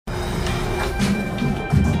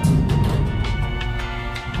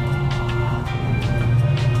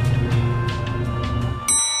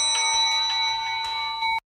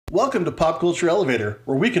Welcome to Pop Culture Elevator,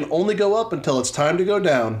 where we can only go up until it's time to go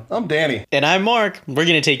down. I'm Danny. And I'm Mark. We're going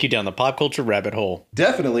to take you down the pop culture rabbit hole.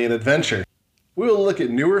 Definitely an adventure. We will look at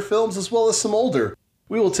newer films as well as some older.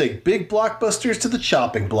 We will take big blockbusters to the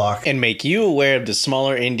chopping block. And make you aware of the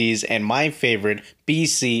smaller indies and my favorite B,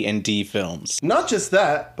 C, and D films. Not just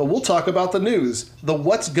that, but we'll talk about the news, the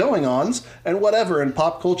what's going ons, and whatever in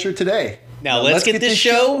pop culture today. Now let's get this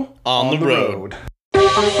show on the road.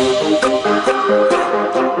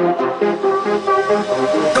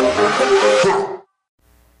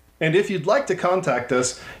 And if you'd like to contact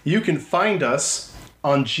us, you can find us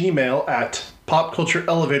on Gmail at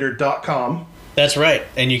popcultureelevator.com. That's right.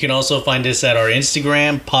 And you can also find us at our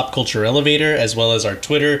Instagram, Pop Culture Elevator, as well as our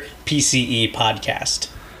Twitter, PCE Podcast.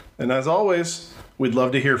 And as always, we'd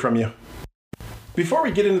love to hear from you. Before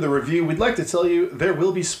we get into the review, we'd like to tell you there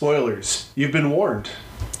will be spoilers. You've been warned.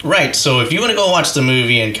 Right, so if you want to go watch the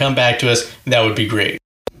movie and come back to us, that would be great.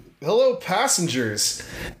 Hello, passengers.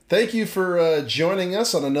 Thank you for joining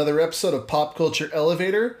us on another episode of Pop Culture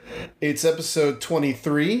Elevator. It's episode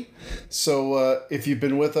 23. So if you've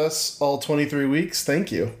been with us all 23 weeks,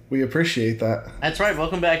 thank you. We appreciate that. That's right.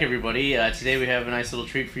 Welcome back, everybody. Today we have a nice little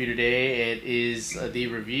treat for you today. It is the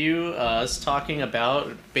review, us talking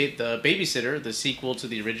about the Babysitter, the sequel to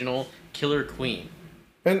the original Killer Queen.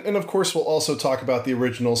 And of course, we'll also talk about the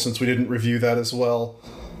original since we didn't review that as well.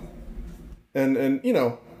 And you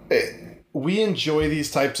know, we enjoy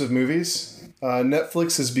these types of movies.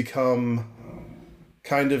 Netflix has become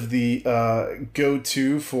kind of the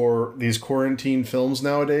go-to for these quarantine films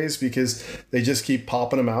nowadays because they just keep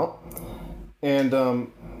popping them out. And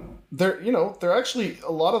they're actually,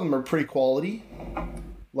 a lot of them are pretty quality.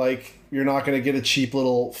 Like, you're not going to get a cheap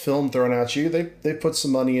little film thrown at you. They put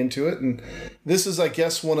some money into it. And this is, I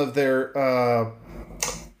guess, one of their... I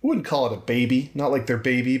wouldn't call it a baby, not like their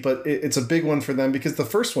baby, but it's a big one for them because the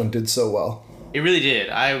first one did so well. It really did.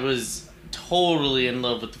 I was totally in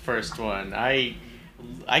love with the first one. I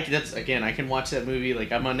can watch that movie.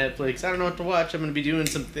 Like, I'm on Netflix. I don't know what to watch. I'm going to be doing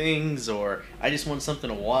some things, or I just want something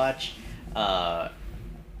to watch. I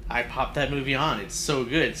popped that movie on. It's so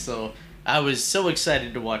good. So I was so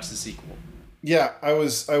excited to watch the sequel. Yeah, I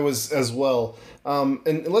was as well.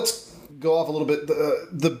 And let's go off a little bit.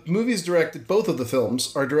 The movies directed, both of the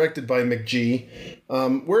films are directed by McG.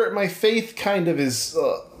 Where my faith kind of is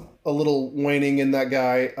a little waning in that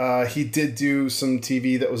guy. He did do some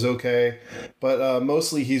TV that was okay, but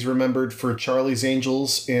mostly he's remembered for Charlie's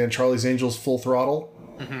Angels and Charlie's Angels Full Throttle,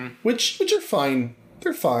 which are fine.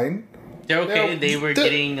 They're fine. They're okay. They were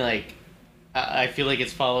getting like, I feel like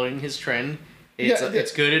it's following his trend.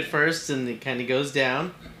 It's good at first and it kind of goes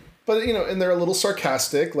down. But, you know, and they're a little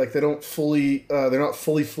sarcastic. Like, they're not fully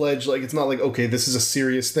fledged. Like, it's not like, okay, this is a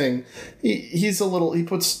serious thing. He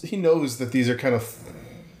knows that these are kind of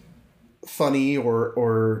funny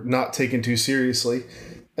or not taken too seriously.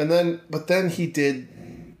 But then he did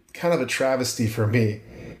kind of a travesty for me.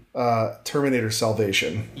 Terminator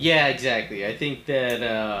Salvation. Yeah, exactly. I think that,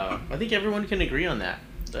 I think everyone can agree on that.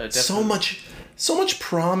 So much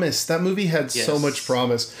promise. That movie had so much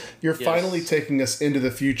promise. You're finally taking us into the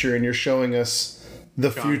future and you're showing us the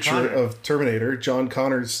future of Terminator. John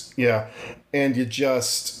Connor's, and you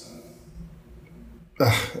just...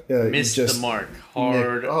 missed the mark.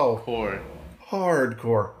 Hardcore.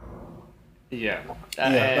 Hardcore. Yeah.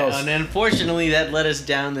 And unfortunately, that led us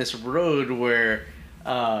down this road where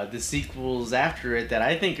the sequels after it that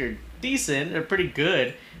I think are decent, are pretty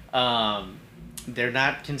good, they're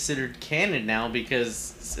not considered canon now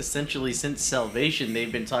because essentially since Salvation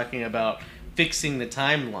they've been talking about fixing the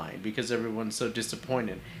timeline because everyone's so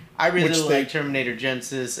disappointed. I really like Terminator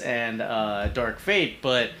Genesis and Dark Fate,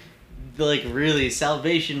 but like really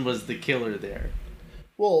Salvation was the killer there.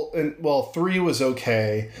 Well, 3 was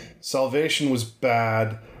okay. Salvation was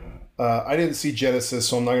bad. I didn't see Genesis,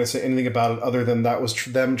 so I'm not going to say anything about it other than that was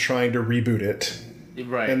them trying to reboot it.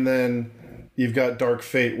 Right. And then you've got Dark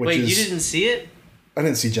Fate, which is... Wait, you didn't see it? I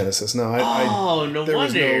didn't see Genesis, no. No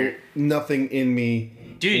wonder. Nothing in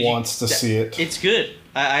me wants to see it. It's good.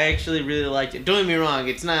 I actually really liked it. Don't get me wrong,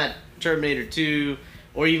 it's not Terminator 2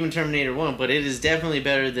 or even Terminator 1, but it is definitely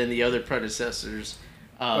better than the other predecessors.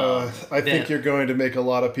 I think you're going to make a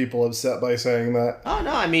lot of people upset by saying that. Oh,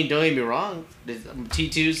 no, I mean, don't get me wrong.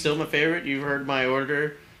 T2 is still my favorite. You've heard my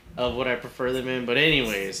order of what I prefer them in. But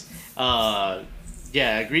anyways,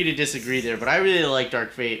 agree to disagree there. But I really like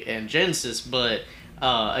Dark Fate and Genesis, but...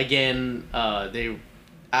 again,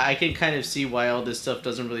 I can kind of see why all this stuff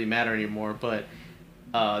doesn't really matter anymore, but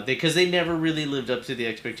because they never really lived up to the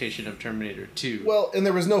expectation of Terminator 2. Well, and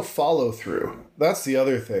there was no follow through. That's the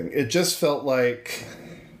other thing. It just felt like,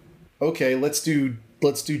 okay, let's do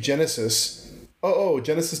let's do Genesis. Oh,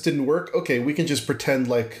 Genesis didn't work? Okay, we can just pretend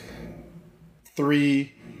like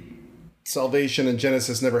 3 Salvation and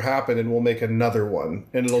Genesis never happened, and we'll make another one.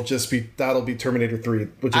 And that'll be Terminator 3,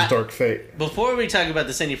 which is Dark Fate. Before we talk about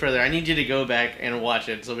this any further, I need you to go back and watch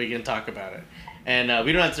it so we can talk about it. And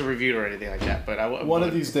we don't have to review it or anything like that, but one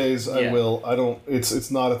of these days I will. I don't.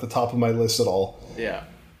 It's not at the top of my list at all. Yeah.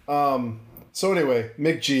 So anyway,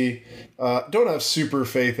 Mick G, don't have super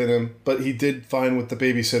faith in him, but he did fine with The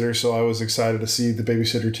Babysitter, so I was excited to see The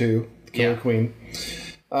Babysitter 2, The Killer Queen.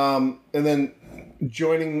 And then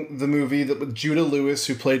joining the movie with Judah Lewis,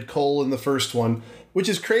 who played Cole in the first one, which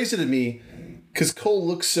is crazy to me because Cole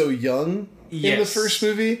looks so young in the first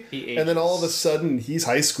movie, and then all of a sudden he's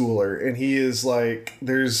high schooler, and he is like,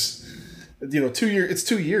 there's, 2 years. It's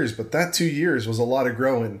 2 years, but that 2 years was a lot of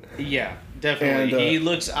growing. Yeah, definitely. And,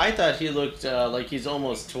 I thought he looked like he's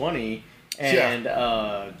almost 20,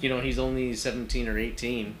 and he's only 17 or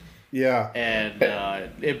 18. Yeah, and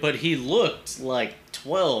but he looked like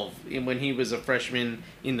 12 when he was a freshman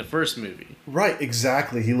in the first movie. Right,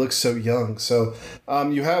 exactly. He looks so young. So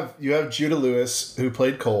you have Judah Lewis, who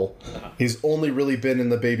played Cole. He's only really been in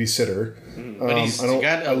The Babysitter. But he's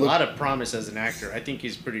got a lot of promise as an actor. I think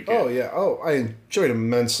he's pretty good. Oh yeah. Oh, I enjoyed him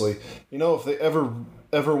immensely. If they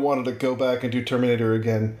ever wanted to go back and do Terminator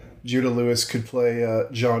again, Judah Lewis could play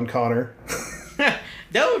John Connor.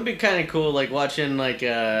 That would be kind of cool, like watching like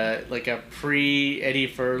a pre Eddie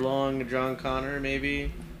Furlong John Connor,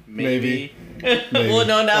 maybe. Well,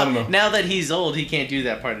 no, now that he's old, he can't do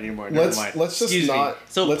that part anymore. Never mind. Let's just Excuse not. me.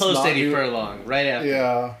 So post Eddie Furlong, right after.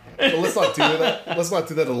 Yeah, but let's not do that. Let's not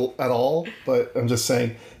do that at all. But I'm just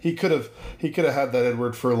saying he could have had that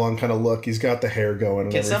Edward Furlong kind of look. He's got the hair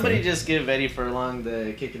going. Can somebody just give Eddie Furlong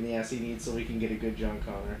the kick in the ass he needs so we can get a good John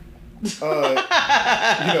Connor?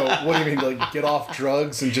 What do you mean, like get off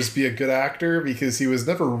drugs and just be a good actor? Because he was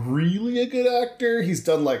never really a good actor. He's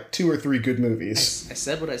done like 2 or 3 good movies. I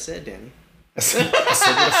said what I said, Danny. I said what I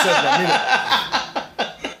said. I mean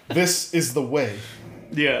it. This is the way.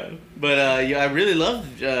 Yeah, but I really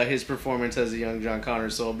loved his performance as a young John Connor.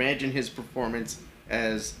 So imagine his performance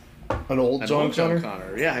as an old John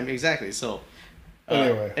Connor. Yeah, I mean, exactly. So.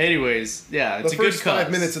 Anyways, yeah, it's a good cause.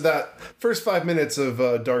 First 5 minutes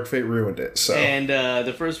of Dark Fate ruined it. So, and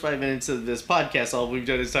the first 5 minutes of this podcast, all we've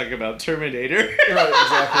done is talk about Terminator. Right,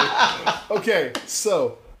 exactly. Okay,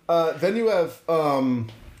 so then you have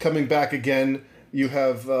coming back again. You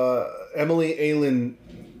have Emily Alyn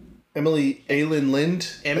Lind.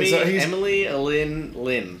 Emily Alyn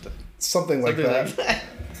Lind. Something like that.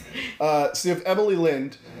 So you have Emily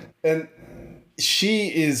Lind, and she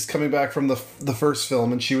is coming back from the first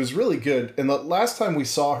film, and she was really good. And the last time we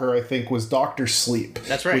saw her, I think, was Dr. Sleep.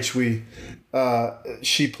 That's right. Which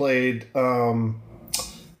she played the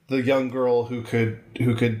young girl who could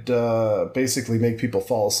basically make people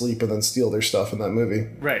fall asleep and then steal their stuff in that movie.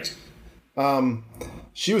 Right.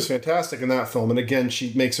 She was fantastic in that film, and again,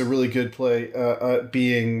 she makes a really good play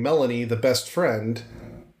being Melanie, the best friend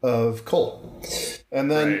of Cole. And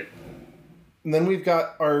then we've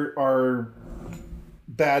got our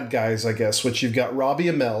bad guys, I guess, which you've got Robbie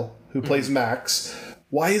Amell, who plays Max.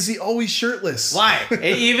 Why is he always shirtless? Why?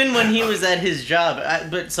 Even when he was at his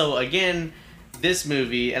job. But so, again, this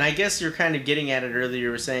movie, and I guess you're kind of getting at it earlier,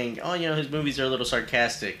 you were saying, his movies are a little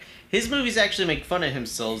sarcastic. His movies actually make fun of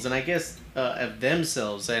themselves, and I guess of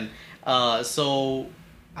themselves. And so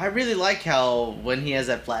I really like how when he has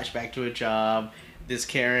that flashback to a job, this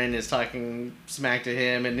Karen is talking smack to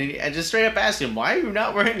him, and I just straight up asked him, why are you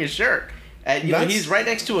not wearing a shirt? He's right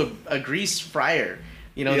next to a greased fryer.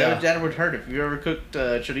 That would hurt. If you ever cooked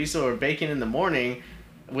chorizo or bacon in the morning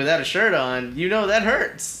without a shirt on, that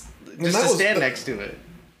hurts. Just to stand next to it.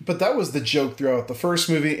 But that was the joke throughout the first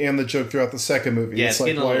movie and the joke throughout the second movie. Yeah, it's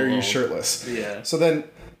like, why are you shirtless? Yeah. So then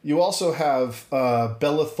you also have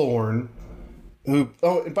Bella Thorne, who...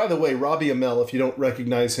 Oh, and by the way, Robbie Amell, if you don't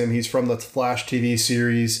recognize him, he's from the Flash TV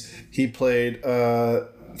series. He played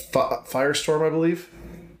Firestorm, I believe.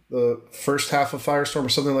 The first half of Firestorm or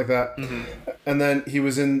something like that. Mm-hmm. And then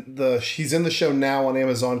he's in the show now on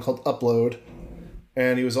Amazon called Upload.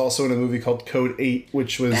 And he was also in a movie called Code 8,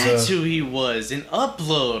 which was... That's who he was, in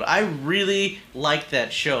Upload. I really liked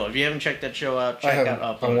that show. If you haven't checked that show out, check out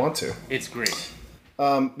Upload. I want to. It's great.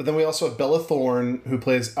 But then we also have Bella Thorne, who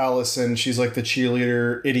plays Allison. She's like the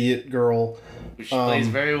cheerleader, idiot girl. She plays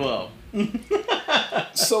very well.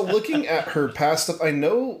 So looking at her past stuff,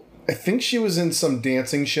 I think she was in some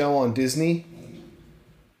dancing show on Disney.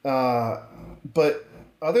 But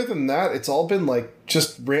other than that, it's all been like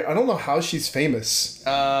just. I don't know how she's famous.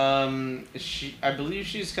 I believe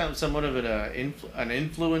she's kind of somewhat of an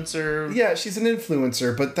influencer. Yeah, she's an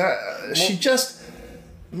influencer, but she just.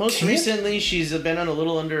 Most recently, she's been on a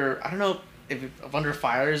little under. I don't know if under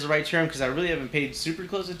fire is the right term, because I really haven't paid super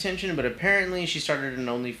close attention. But apparently, she started an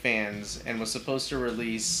OnlyFans and was supposed to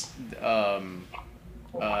release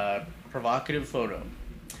provocative photo.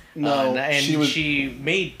 No, she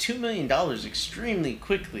made $2 million extremely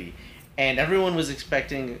quickly, and everyone was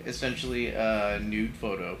expecting essentially a nude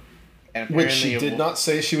photo, and which she did not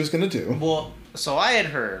say she was going to do. Well, so I had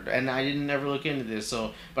heard, and I didn't ever look into this.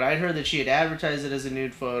 But I had heard that she had advertised it as a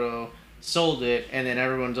nude photo, sold it, and then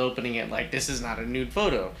everyone's opening it like this is not a nude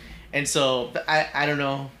photo, and so I don't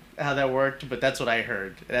know how that worked, but that's what I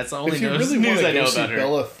heard. That's the only news I know about her.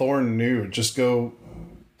 Bella Thorne nude, just go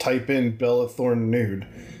type in Bella Thorne nude.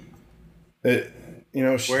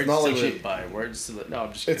 She's words not like words to live. No,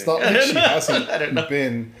 I'm just kidding. It's not like she hasn't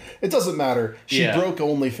been. It doesn't matter. She broke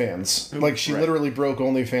OnlyFans. Like she literally broke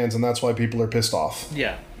OnlyFans, and that's why people are pissed off.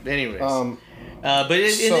 Yeah. Anyways. But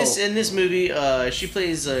in this movie, she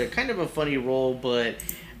plays kind of a funny role, but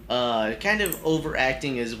kind of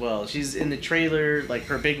overacting as well. She's in the trailer. Like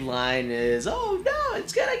her big line is, "Oh no,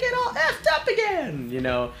 it's gonna get all effed up again,"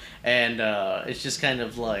 and it's just kind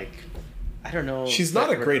of like. I don't know. She's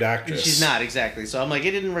not a great actress. She's not, exactly. So I'm like, it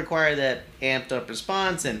didn't require that amped up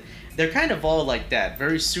response, and they're kind of all like that.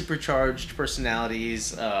 Very supercharged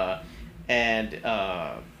personalities, and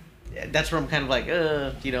that's where I'm kind of like,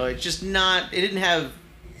 it's just not, it didn't have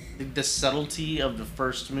the subtlety of the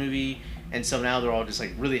first movie, and so now they're all just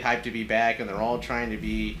like really hyped to be back, and they're all trying to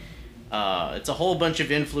be, it's a whole bunch of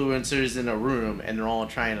influencers in a room, and they're all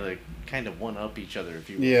trying to like kind of one-up each other, if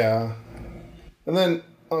you will. Yeah. And then,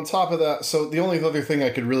 on top of that, so the only other thing I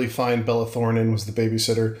could really find Bella Thorne in was The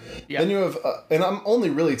Babysitter. Yep. Then you have, and I'm only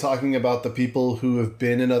really talking about the people who have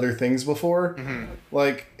been in other things before,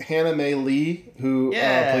 like Hannah Mae Lee, who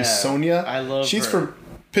plays Sonia. I love her. She's from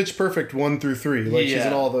Pitch Perfect 1 through 3. Like she's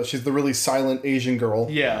in she's the really silent Asian girl.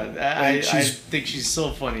 Yeah, I think she's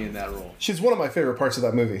so funny in that role. She's one of my favorite parts of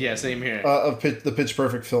that movie. Yeah, same here. The Pitch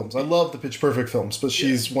Perfect films. I love the Pitch Perfect films, but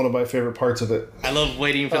she's one of my favorite parts of it. I love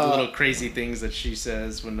waiting for the little crazy things that she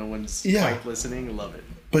says when no one's quite listening. I love it.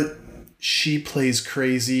 But she plays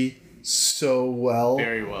crazy so well.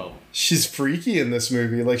 Very well. She's freaky in this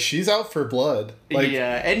movie. Like, she's out for blood. Like,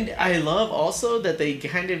 yeah, and I love also that they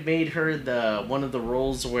kind of made her one of the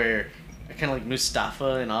roles where kind of like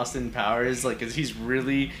Mustafa in Austin Powers, like, 'cause he's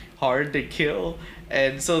really hard to kill,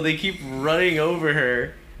 and so they keep running over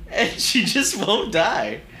her, and she just won't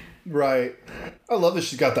die. Right. I love that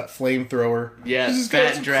she's got that flamethrower. Yeah, she's just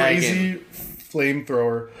fat got dragon. Crazy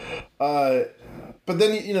flamethrower. But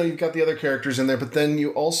then, you've got the other characters in there, but then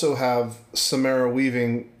you also have Samara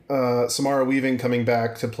Weaving coming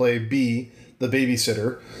back to play Bee, the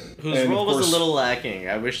babysitter. Whose role was a little lacking.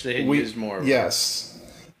 I wish they had used more of her. Yes.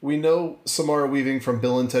 We know Samara Weaving from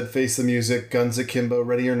Bill and Ted Face the Music, Guns Akimbo,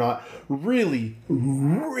 Ready or Not. Really,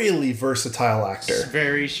 really versatile actor.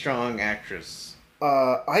 Very strong actress.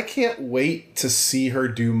 I can't wait to see her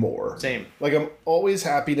do more. Same. Like, I'm always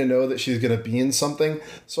happy to know that she's going to be in something.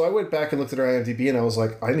 So I went back and looked at her IMDb, and I was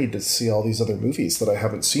like, I need to see all these other movies that I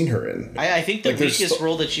haven't seen her in. I think the weakest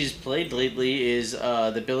role that she's played lately is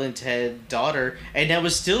the Bill and Ted daughter, and that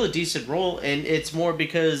was still a decent role, and it's more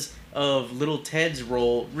because of Little Ted's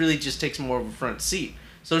role really just takes more of a front seat.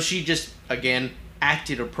 So she just, again,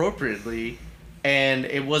 acted appropriately, and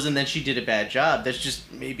it wasn't that she did a bad job. That's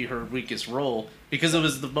just maybe her weakest role, because it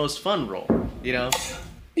was the most fun role, Yeah,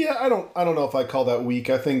 I don't know if I call that weak.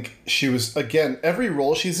 I think she was, again, every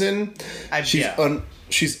role she's in,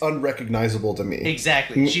 she's unrecognizable to me.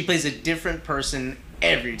 Exactly. She plays a different person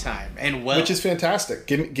every time, and which is fantastic.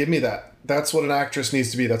 Give me that. That's what an actress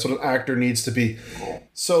needs to be. That's what an actor needs to be.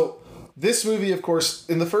 So this movie, of course,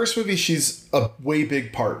 in the first movie, she's a way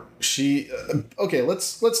big part. Okay,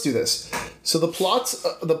 let's do this. So the plot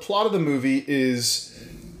of the movie is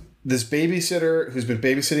this babysitter who's been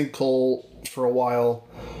babysitting Cole for a while.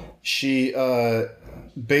 She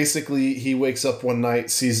basically, he wakes up one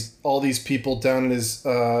night, sees all these people down in his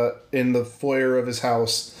in the foyer of his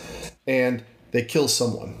house, and they kill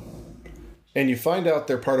someone. And you find out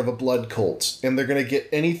they're part of a blood cult, and they're going to get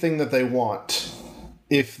anything that they want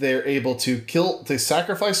if they're able to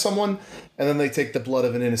sacrifice someone, and then they take the blood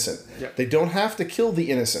of an innocent. Yep. They don't have to kill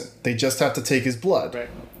the innocent. They just have to take his blood. Right.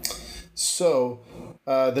 So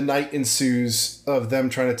the night ensues of them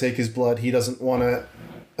trying to take his blood. He doesn't want to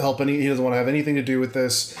help he doesn't want to have anything to do with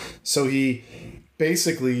this. So he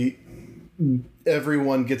basically,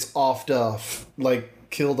 everyone gets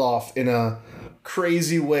killed off in a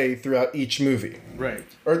crazy way throughout each movie. Right.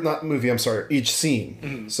 Or not movie, I'm sorry, each scene.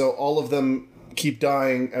 Mm-hmm. So all of them keep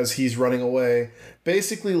dying as he's running away.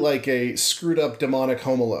 Basically like a screwed up demonic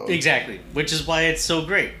Home Alone. Exactly. Which is why it's so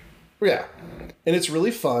great. Yeah. And it's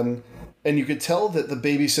really fun. And you could tell that the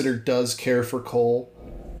babysitter does care for Cole.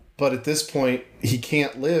 But at this point, he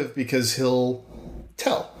can't live because he'll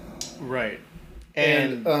tell. Right.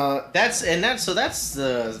 And that's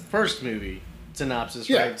the first movie synopsis,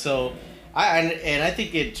 right? So I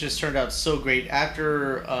think it just turned out so great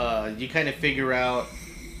after you kind of figure out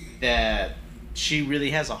that she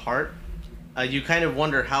really has a heart. You kind of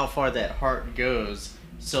wonder how far that heart goes.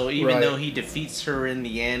 So even though he defeats her in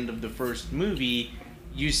the end of the first movie,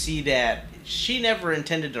 you see that she never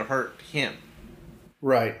intended to hurt him.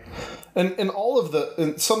 Right. And all of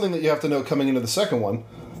and something that you have to know coming into the second one,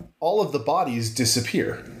 all of the bodies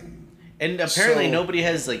disappear. And apparently nobody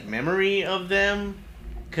has like memory of them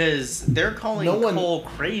because they're calling Cole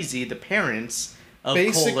crazy. The parents of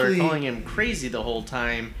Cole are calling him crazy the whole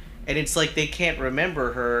time. And it's like they can't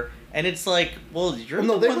remember her. And it's like, well, you're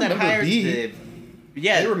the one that hired the...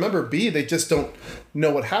 Yeah. They remember B. They just don't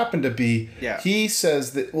know what happened to B. Yeah. He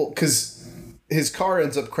says that, well, because his car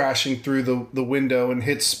ends up crashing through the window and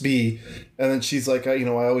hits B. And then she's like, I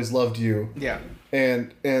always loved you. Yeah.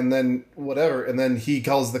 And then whatever. And then he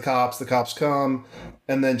calls the cops come.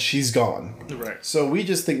 And then she's gone. Right. So we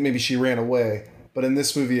just think maybe she ran away. But in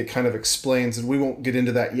this movie, it kind of explains, and we won't get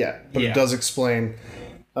into that yet. But it does explain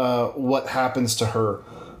what happens to her.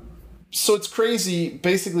 So it's crazy.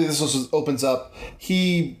 Basically, this opens up.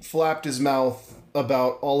 He flapped his mouth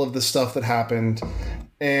about all of the stuff that happened.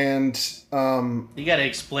 And you got to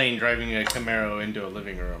explain driving a Camaro into a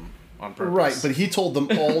living room on purpose. Right, but he told them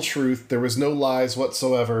all truth. There was no lies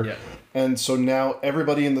whatsoever. Yeah. And so now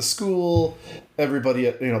everybody in the school, everybody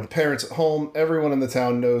at the parents at home, everyone in the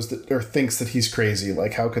town knows that or thinks that he's crazy.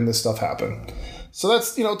 Like, how can this stuff happen? So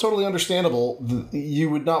that's totally understandable. You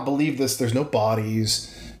would not believe this. There's no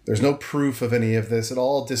bodies. There's no proof of any of this. It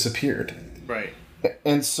all disappeared. Right.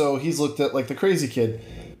 And so he's looked at like the crazy kid.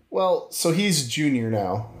 Well, so he's junior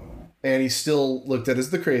now. And he's still looked at as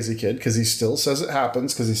the crazy kid because he still says it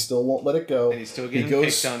happens because he still won't let it go. And he's still getting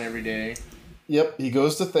picked on every day. Yep. He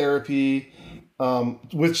goes to therapy,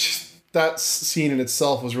 which that scene in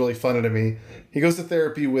itself was really funny to me. He goes to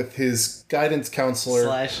therapy with his guidance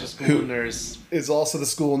counselor. / school nurse. Is also the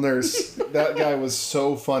school nurse. That guy was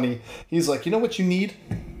so funny. He's like, you know what you need?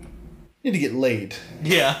 You need to get laid.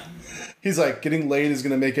 Yeah. He's like, getting laid is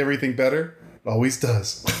going to make everything better. It always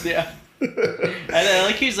does. Yeah. And I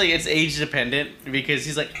like he's like, it's age dependent because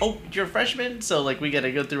he's like, oh, you're a freshman? So like we got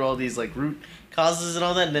to go through all these like root causes and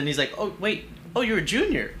all that. And then he's like, oh, wait. Oh, you're a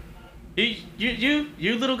junior.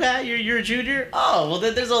 You little guy, you're a junior? Oh, well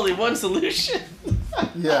then there's only one solution.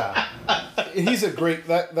 Yeah. He's a great,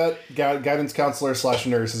 that guidance counselor /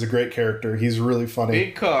 nurse is a great character. He's really funny.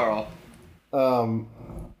 Big Carl.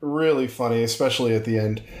 Really funny, especially at the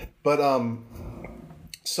end. But,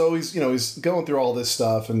 so he's going through all this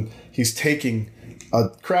stuff and he's taking a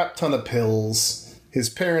crap ton of pills. His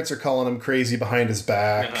parents are calling him crazy behind his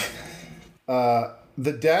back.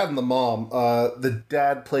 The dad and the mom, the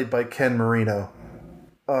dad played by Ken Marino.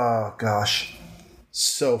 Oh, gosh.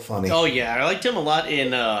 So funny. Oh, yeah. I liked him a lot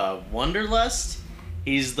in Wanderlust.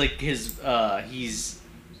 He's like he's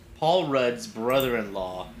Paul Rudd's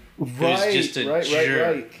brother-in-law. Right, who's just a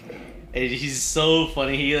jerk. Right. And he's so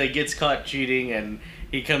funny. He like gets caught cheating and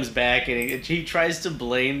he comes back and he tries to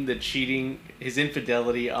blame the cheating, his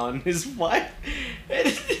infidelity on his wife. And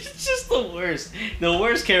it's just the worst. The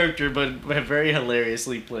worst character, but very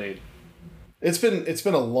hilariously played. It's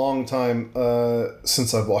been a long time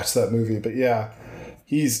since I've watched that movie, but yeah,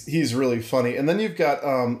 he's really funny. And then you've got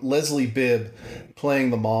Leslie Bibb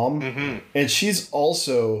playing the mom, and she's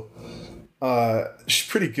also she's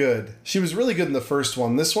pretty good. She was really good in the first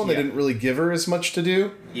one. This one they didn't really give her as much to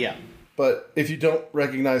do. Yeah. But if you don't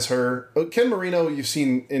recognize her, Ken Marino you've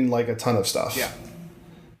seen in like a ton of stuff. Yeah.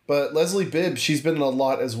 But Leslie Bibb, she's been in a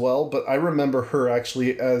lot as well. But I remember her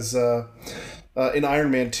actually as in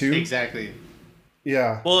Iron Man 2. Exactly.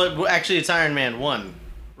 Yeah. Well, actually, it's Iron Man 1,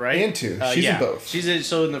 right? And 2. She's in both.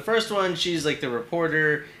 So in the first one, she's like the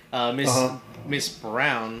reporter, Miss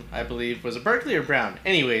Brown, I believe. Was it Berkeley or Brown?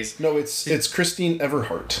 Anyways. No, it's Christine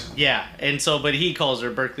Everhart. Yeah, and so, but he calls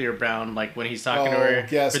her Berkeley or Brown, like when he's talking to her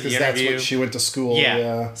yes, for the interview. That's what she went to school.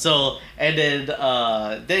 Yeah. So, and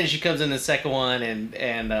then she comes in the second one,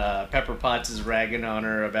 and Pepper Potts is ragging on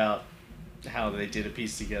her about how they did a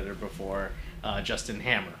piece together before Justin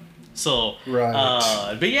Hammer. So,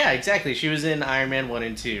 right. But yeah, exactly. She was in Iron Man 1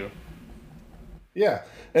 and 2. Yeah,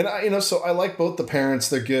 and so I like both the parents.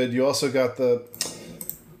 They're good. You also got the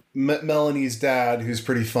Melanie's dad, who's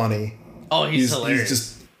pretty funny. Oh, he's hilarious. He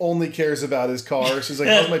just only cares about his car. She's like,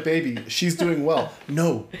 "How's my baby? She's doing well."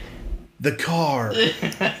 No, the car.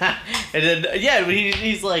 And then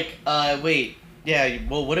he's like, "Wait, yeah.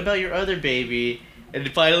 Well, what about your other baby?" And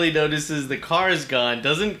finally notices the car's gone.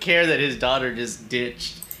 Doesn't care that his daughter just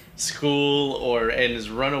ditched school and has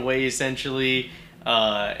run away essentially.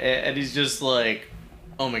 And he's just like,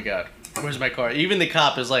 "Oh my god, where's my car?" Even the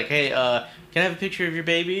cop is like, "Hey, can I have a picture of your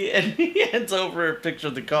baby?" And he hands over a picture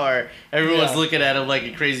of the car. Everyone's looking at him like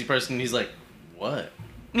a crazy person. And he's like, "What?"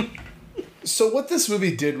 So what this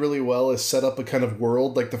movie did really well is set up a kind of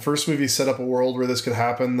world. Like the first movie set up a world where this could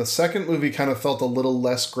happen. The second movie kind of felt a little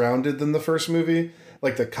less grounded than the first movie.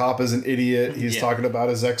 Like the cop is an idiot. He's talking about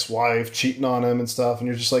his ex-wife cheating on him and stuff. And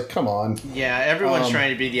you're just like, come on. Yeah, everyone's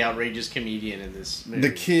trying to be the outrageous comedian in this movie. The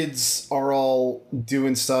kids are all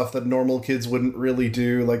doing stuff that normal kids wouldn't really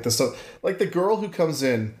do. Like the girl who comes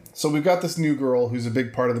in. So we've got this new girl who's a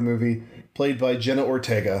big part of the movie, played by Jenna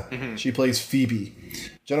Ortega. Mm-hmm. She plays Phoebe.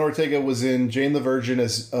 Jenna Ortega was in Jane the Virgin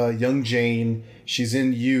as young Jane. She's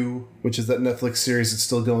in You, which is that Netflix series that's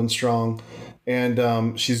still going strong.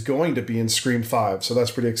 And she's going to be in Scream 5, so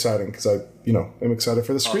that's pretty exciting because I'm excited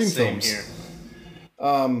for the Scream films. Here.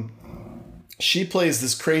 She plays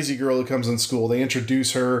this crazy girl who comes in school. They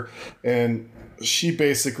introduce her, and she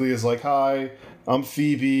basically is like, "Hi, I'm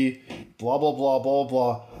Phoebe, blah blah blah blah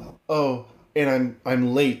blah. Oh, and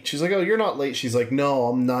I'm late." She's like, "Oh, you're not late." She's like, "No,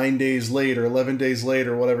 I'm 9 days late or 11 days late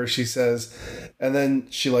or whatever she says." And then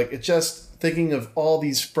it just thinking of all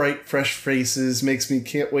these fresh faces makes me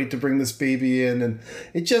can't wait to bring this baby in, and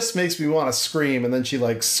it just makes me want to scream. And then she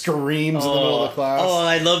screams in the middle of the class. Oh,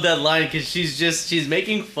 I love that line because she's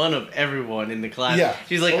making fun of everyone in the class. Yeah.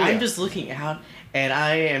 She's like, I'm just looking out, and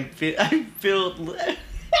I'm filled.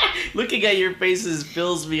 Looking at your faces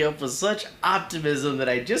fills me up with such optimism that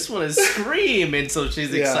I just want to scream. And so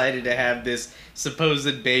she's excited to have this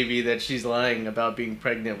supposed baby that she's lying about being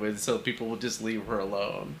pregnant with, so people will just leave her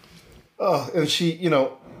alone. And she,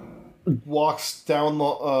 walks down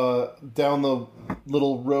the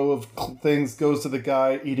little row of things, goes to the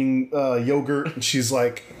guy eating yogurt, and she's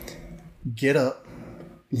like, "Get up,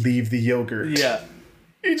 leave the yogurt." Yeah.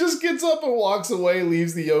 He just gets up and walks away,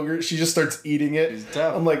 leaves the yogurt. She just starts eating it.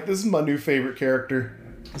 I'm like, this is my new favorite character.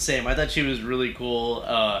 Same. I thought she was really cool.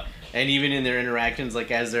 And even in their interactions,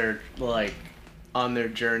 as they're on their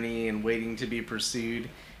journey and waiting to be pursued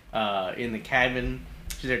in the cabin,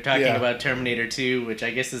 they're talking about Terminator 2, which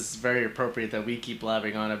I guess is very appropriate that we keep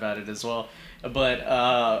blabbing on about it as well.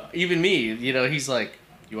 But even me, he's like,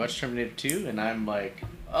 "You watch Terminator 2?" And I'm like,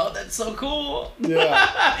 "Oh, that's so cool."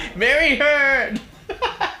 Yeah. Marry her.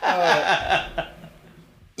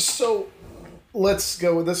 So let's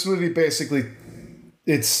go with this movie. Basically,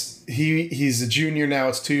 he's a junior now.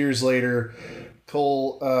 It's 2 years later.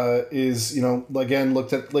 Cole is again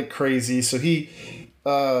looked at like crazy. So he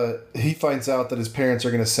finds out that his parents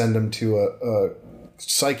are going to send him to a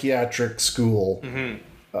psychiatric school,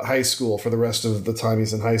 a high school for the rest of the time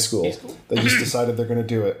he's in high school. They just decided they're going to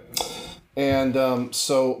do it. And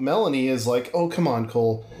so Melanie is like, "Oh, come on,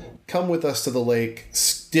 Cole. Come with us to the lake.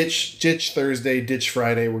 Ditch Thursday, ditch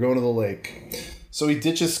Friday. We're going to the lake." So he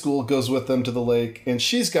ditches school, goes with them to the lake, and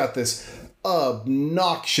she's got this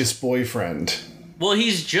obnoxious boyfriend. Well,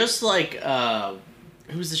 he's just like...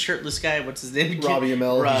 who's the shirtless guy? What's his name? Robbie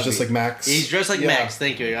Amell. He's just like Max. He's dressed like Max.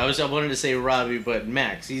 Thank you. I wanted to say Robbie, but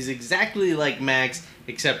Max. He's exactly like Max,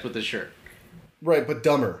 except with the shirt. Right, but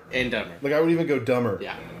dumber. And dumber. I would even go dumber.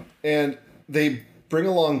 Yeah. And they bring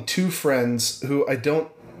along two friends who I don't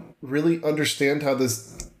really understand how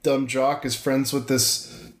this dumb jock is friends with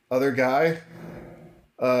this other guy.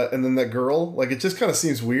 And then that girl. It just kind of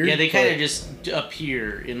seems weird. Yeah, they kind of just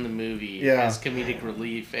appear in the movie as comedic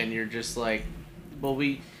relief, and you're just like... Well,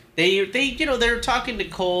 they're talking to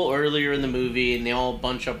Cole earlier in the movie, and they all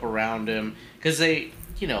bunch up around him because they,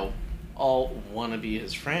 all want to be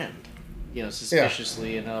his friend,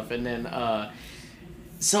 suspiciously enough. And then,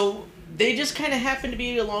 so they just kind of happen to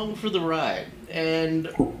be along for the ride, and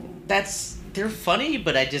they're funny.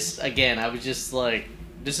 But I was just like,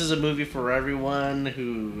 this is a movie for everyone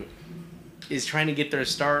who is trying to get their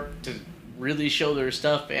start to really show their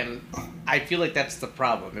stuff, and I feel like that's the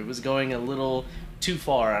problem. It was going a little too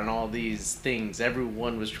far on all these things.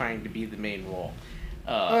 Everyone was trying to be the main role.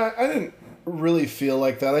 I didn't really feel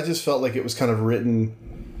like that. I just felt like it was kind of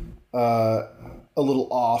written a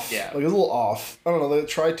little off. Yeah. Like a little off. I don't know. They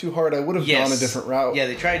tried too hard. I would have gone a different route. Yeah,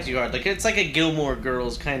 they tried too hard. Like, it's like a Gilmore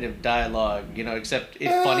Girls kind of dialogue, you know, except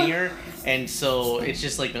it's funnier. And so it's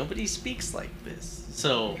just like, nobody speaks like this.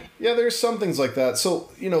 So. Yeah, there's some things like that.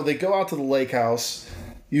 So, you know, they go out to the lake house.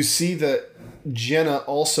 You see that Jenna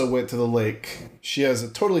also went to the lake. She has a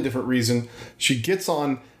totally different reason. She gets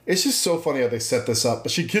on... It's just so funny how they set this up.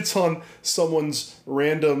 But she gets on someone's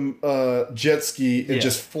random jet ski and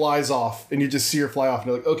just flies off. And you just see her fly off. And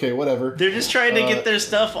you're like, okay, whatever. They're just trying to get their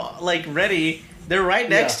stuff, like, ready. They're right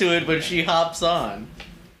next to it, but she hops on.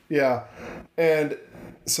 Yeah. And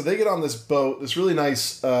so they get on this boat. This really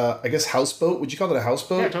nice, I guess, houseboat. Would you call it a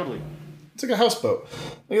houseboat? Yeah, totally. It's like a houseboat.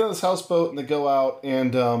 They get on this houseboat and they go out.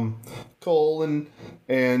 And Cole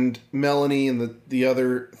and Melanie and the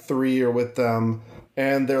other three are with them.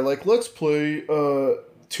 And they're like, let's play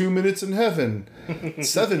 2 minutes in heaven.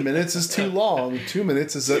 7 minutes is too long. 2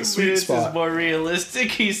 minutes is that sweet spot. 2 minutes is more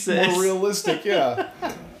realistic, he says. More realistic, yeah.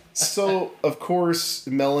 So, of course,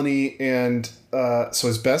 Melanie and so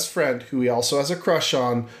his best friend, who he also has a crush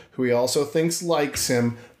on, who he also thinks likes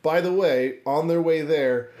him. By the way, on their way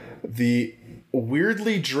there, the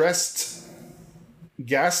weirdly dressed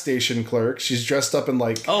gas station clerk, she's dressed up in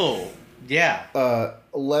like... Oh, yeah.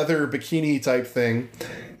 Leather bikini type thing,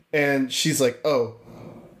 and she's like, oh,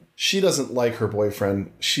 she doesn't like her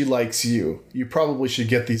boyfriend, she likes you probably should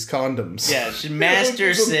get these condoms. Yeah, she's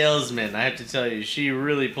master salesman. I have to tell you, she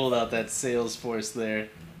really pulled out that sales force there.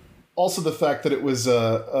 Also the fact that it was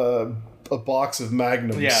a box of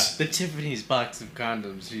Magnums. Yeah, the Tiffany's box of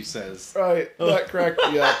condoms, she says. Right, that cracked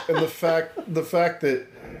me up. And the fact that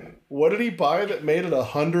what did he buy that made it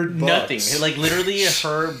 $100? Nothing. Like, literally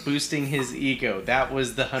her boosting his ego. That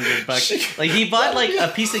was the $100. Like, he bought, like, a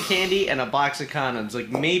piece of candy and a box of condoms. Like,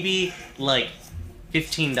 maybe, like,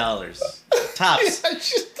 $15. Tops. Yeah,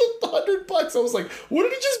 just $100. I was like, what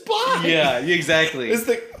did he just buy? Yeah, exactly.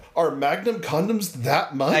 Are Magnum condoms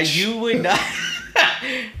that much? You would not...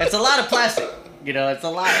 It's a lot of plastic. You know, it's a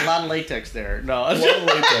lot of latex there. No. A lot of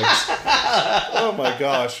latex. Oh, my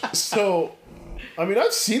gosh. So... I mean,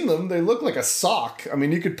 I've seen them. They look like a sock. I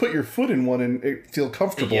mean, you could put your foot in one and it feel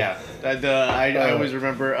comfortable. Yeah. I always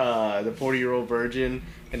remember the 40-year-old virgin,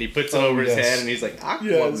 and he puts it over his head, and he's like,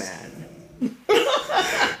 Aquaman.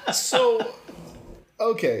 Yes. So,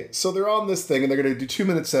 okay. So they're on this thing, and they're going to do 2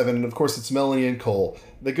 minutes 7, and of course it's Melanie and Cole.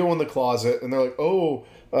 They go in the closet, and they're like, oh...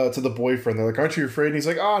 to the boyfriend. They're like, aren't you afraid? And he's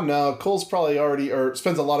like, oh, no. Cole's probably or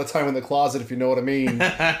spends a lot of time in the closet, if you know what I mean.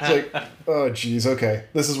 It's like, oh, geez, okay.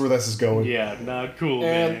 This is where this is going. Yeah, not cool,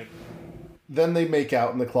 and man. Then they make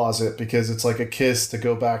out in the closet because it's like a kiss to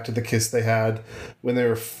go back to the kiss they had when they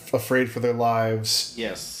were afraid for their lives.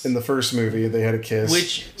 Yes. In the first movie, they had a kiss.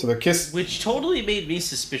 Which totally made me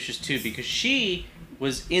suspicious, too, because she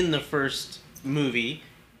was in the first movie,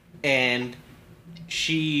 and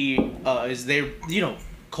she is there, you know,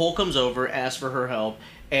 Cole comes over, asks for her help,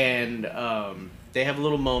 and they have a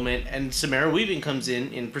little moment, and Samara Weaving comes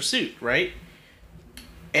in pursuit, right?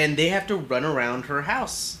 And they have to run around her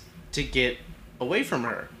house to get away from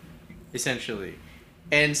her, essentially.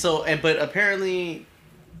 And so, but apparently,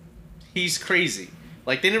 he's crazy.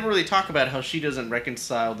 Like, they never really talk about how she doesn't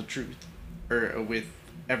reconcile the truth with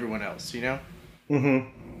everyone else, you know? Mm-hmm.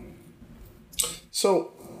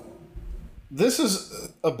 So... This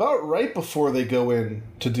is about right before they go in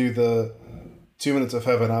to do the 2 minutes of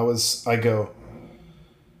heaven. I go,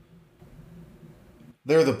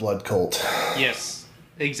 they're the blood cult. Yes,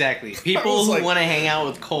 exactly. People who want to hang out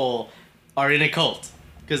with Cole are in a cult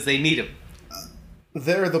because they need him.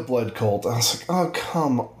 They're the blood cult. I was like, oh,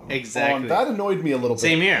 come on. That annoyed me a little bit.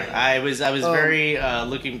 Same here. I was very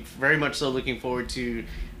much so looking forward to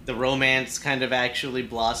the romance kind of actually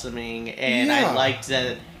blossoming, and I liked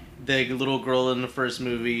that. The little girl in the first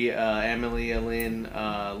movie, Amelia Lind,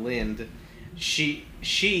 I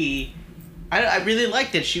really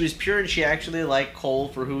liked it. She was pure, and she actually liked Cole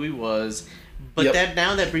for who he was. But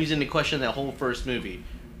that brings into question that whole first movie.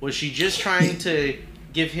 Was she just trying to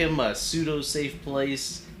give him a pseudo-safe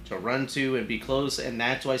place to run to and be close, and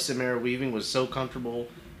that's why Samara Weaving was so comfortable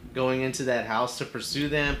going into that house to pursue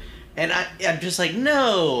them? And I'm just like,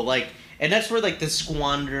 no, like... And that's where, like, the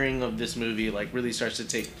squandering of this movie, like, really starts to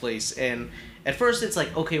take place. And at first it's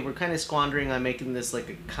like, okay, we're kind of squandering on making this, like,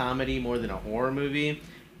 a comedy more than a horror movie.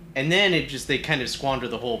 And then they kind of squander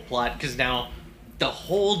the whole plot, because now the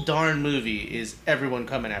whole darn movie is everyone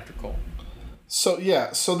coming after Cole. So,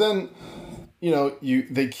 yeah. So then, you know,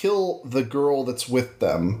 they kill the girl that's with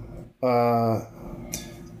them. I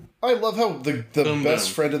love how the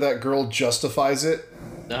best friend of that girl justifies it.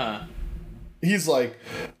 Uh-huh. He's like,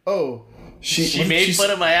 oh... She made fun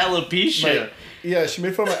of my alopecia. Yeah, she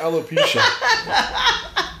made fun of my alopecia.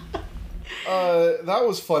 That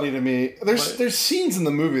was funny to me. There's scenes in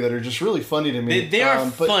the movie that are just really funny to me. They are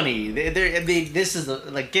funny. This is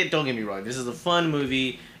don't get me wrong. This is a fun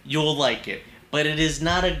movie. You'll like it, but it is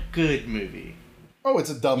not a good movie. Oh, it's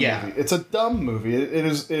a dumb movie. It's a dumb movie. It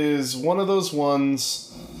is one of those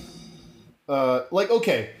ones.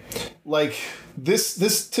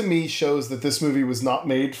 This to me shows that this movie was not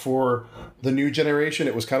made for the new generation.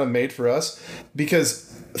 It was kind of made for us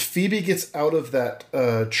because Phoebe gets out of that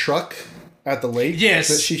truck at the lake that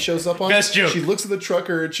she shows up on. Best joke. She looks at the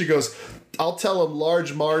trucker and she goes, "I'll tell him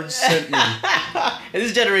Large Marge sent you." And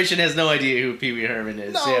this generation has no idea who Pee Wee Herman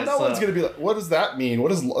is. No one's going to be like, what does that mean?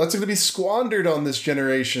 That's going to be squandered on this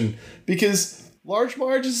generation because Large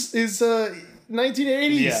Marge is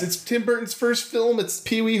 1980s. Yeah. It's Tim Burton's first film. It's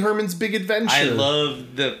Pee Wee Herman's Big Adventure. I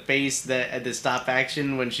love the face that at the stop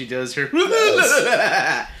action when she does her.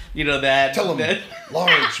 Yes. You know that. Tell him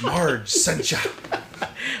Large Marge sent ya.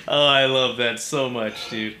 Oh, I love that so much,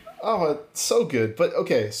 dude. Oh, it's so good. But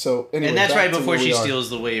okay, so anyway, and that's right before she steals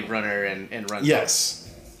the Wave Runner and runs. Yes.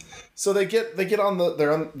 Off. So they get on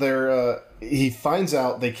the he finds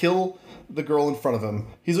out they kill the girl in front of him.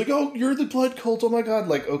 He's like, "Oh, you're the blood cult. Oh my god!"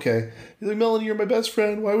 Like, okay. He's like, "Melanie, you're my best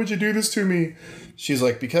friend. Why would you do this to me?" She's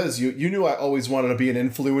like, "Because you knew I always wanted to be an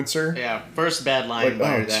influencer." Yeah, first bad line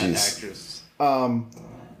by that actress.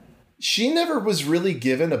 She never was really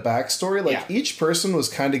given a backstory. Like, each person was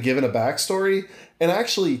kind of given a backstory. And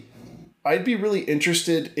actually, I'd be really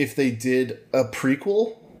interested if they did a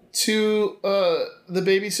prequel to The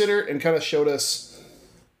Babysitter and kind of showed us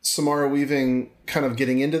Samara Weaving kind of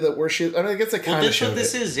getting into the worship. I guess they kind of showed it.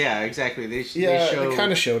 This is, yeah, exactly. They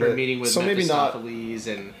kind of showed her meeting with Mephistopheles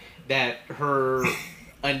and that her...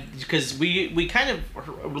 Because we kind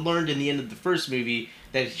of learned in the end of the first movie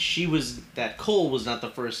that Cole was not the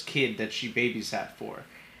first kid that she babysat for.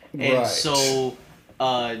 And so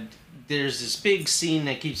there's this big scene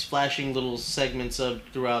that keeps flashing little segments of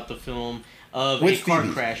throughout the film of a car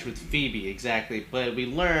crash with Phoebe, exactly. But we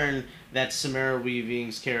learn that Samara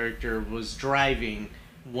Weaving's character was driving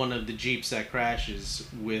one of the Jeeps that crashes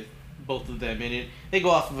with both of them in it. They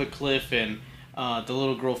go off of a cliff and the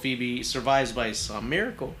little girl Phoebe survives by some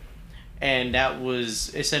miracle. And that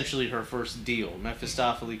was essentially her first deal.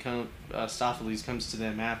 Mephistopheles comes to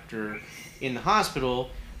them after in the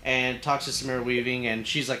hospital and talks to Samara Weaving, and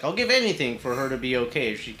she's like, "I'll give anything for her to be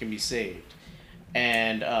okay if she can be saved."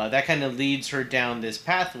 And that kind of leads her down this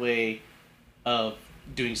pathway of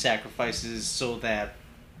doing sacrifices so that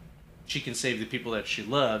she can save the people that she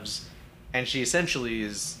loves. And she essentially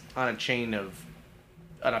is on a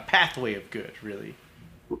pathway of good, really.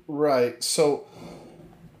 Right. So,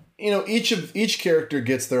 each character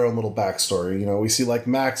gets their own little backstory. We see like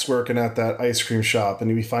Max working at that ice cream shop,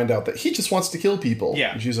 and we find out that he just wants to kill people.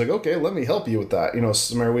 Yeah. And she's like, "Okay, let me help you with that."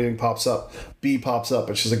 Samara Weaving pops up, B pops up,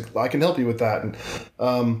 and she's like, "I can help you with that." And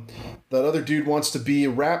that other dude wants to be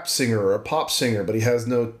a rap singer or a pop singer, but he has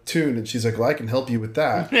no tune, and she's like, "Well, I can help you with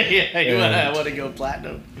that." I want to go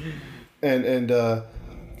platinum. And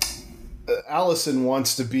Allison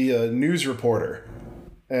wants to be a news reporter.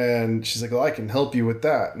 And she's like, "Well, I can help you with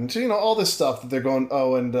that." And all this stuff that they're going,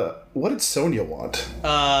 "Oh, and what did Sonia want?"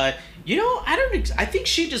 I think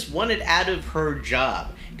she just wanted out of her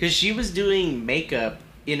job because she was doing makeup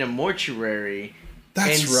in a mortuary.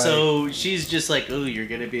 That's right. So she's just like, "Oh, you're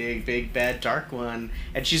gonna be a big bad dark one,"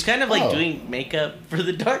 and she's kind of like doing makeup for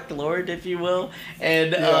the Dark Lord, if you will.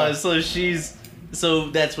 And so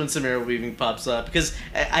that's when Samara Weaving pops up because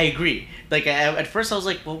I agree. Like at first I was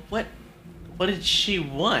like, "Well, what did she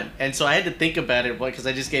want?" And so I had to think about it because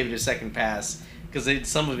I just gave it a second pass because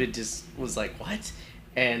some of it just was like, what?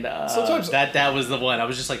 And sometimes that was the one. I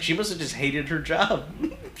was just like, she must have just hated her job.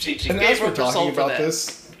 she gave her soul for that.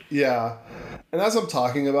 This, yeah. And as I'm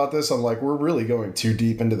talking about this, I'm like, we're really going too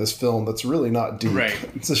deep into this film. That's really not deep. Right.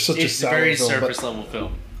 It's a very surface level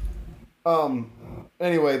film.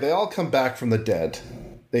 Anyway, they all come back from the dead.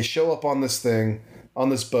 They show up on this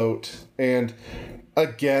boat, and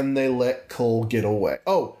again, they let Cole get away.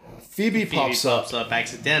 Oh, Phoebe pops up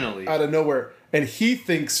accidentally out of nowhere, and he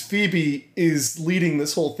thinks Phoebe is leading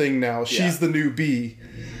this whole thing now. She's the new bee,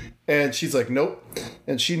 and she's like, "Nope,"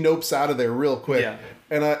 and she nopes out of there real quick. Yeah.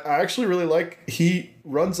 And I actually really like he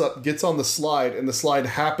runs up, gets on the slide, and the slide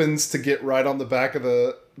happens to get right on the back of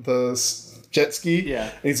the jet ski. Yeah,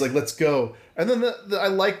 and he's like, "Let's go." And then I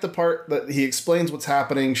like the part that he explains what's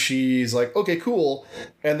happening. She's like, "Okay, cool,"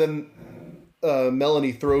 and then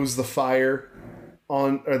Melanie throws the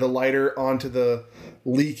the lighter onto the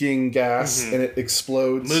leaking gas, and it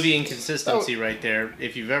explodes. Movie inconsistency right there.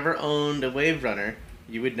 If you've ever owned a Wave Runner,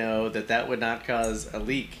 you would know that would not cause a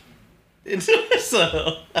leak.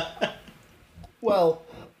 So, well,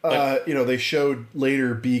 they showed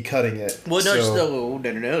later B cutting it. Well,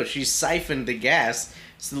 no. She siphoned the gas,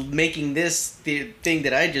 so making the thing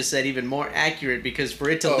that I just said even more accurate, because for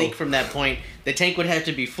it to leak from that point, the tank would have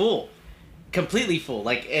to be full. Completely full,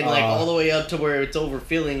 all the way up to where it's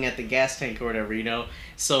overfilling at the gas tank or whatever,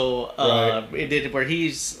 So where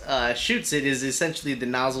he shoots it is essentially the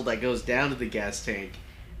nozzle that goes down to the gas tank,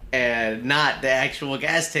 and not the actual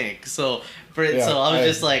gas tank. So so I was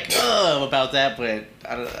just like, about that, but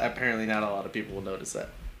apparently not a lot of people will notice that.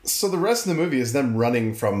 So the rest of the movie is them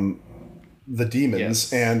running from the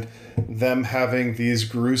demons and them having these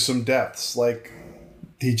gruesome deaths. Like,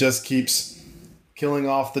 he just keeps killing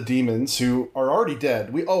off the demons who are already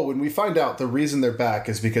dead. When we find out the reason they're back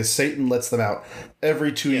is because Satan lets them out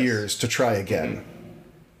every 2 years to try again.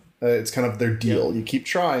 Mm-hmm. It's kind of their deal. Yep. You keep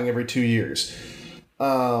trying every 2 years.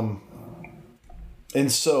 And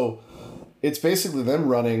so it's basically them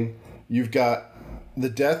running. You've got the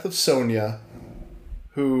death of Sonia,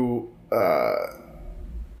 who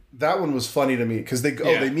that one was funny to me because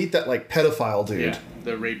they meet that like pedophile dude,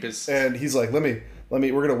 the rapist, and he's like, let me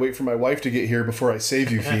we're gonna wait for my wife to get here before I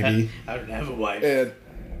save you, Phoebe. I don't have a wife. And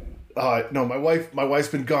no, my wife's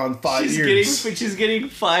been gone 5 years. She's getting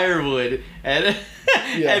firewood, and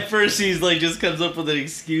at first he's like just comes up with an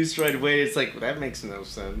excuse right away. It's like, well, that makes no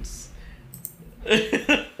sense.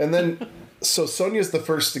 And then so Sonia's the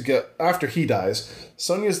first to go after he dies.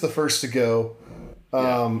 Sonia's the first to go.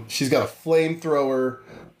 She's got a flamethrower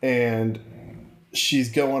and she's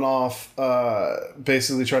going off,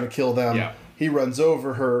 basically trying to kill them. Yeah. He runs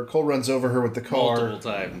over her. Cole runs over her with the car.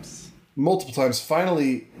 Multiple times.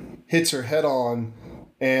 Finally hits her head on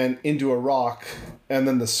and into a rock. And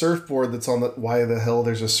then the surfboard that's on the... Why the hell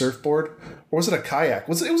there's a surfboard? Or was it a kayak? It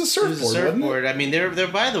was a surfboard, It was a surfboard. Wasn't it? I mean, they're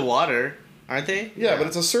by the water, aren't they? Yeah, but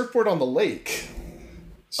it's a surfboard on the lake.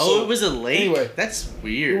 So, it was a lake? Anyway, that's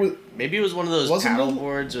weird. Maybe it was one of those paddle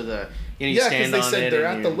boards or the... You stand on it. Yeah, because they said they're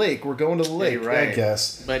at the lake. We're going to the lake, right. I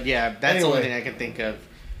guess. But yeah, that's the only thing I can think of.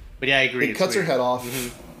 But yeah, I agree. It cuts her head off.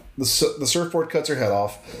 Mm-hmm. The surfboard cuts her head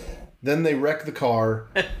off. Then they wreck the car.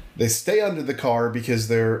 They stay under the car because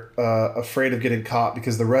they're afraid of getting caught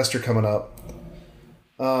because the rest are coming up.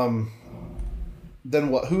 Then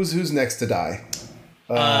what? Who's next to die?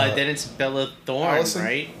 Then it's Bella Thorne, Allison?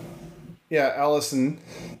 Right? Yeah, Allison.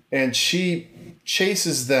 And she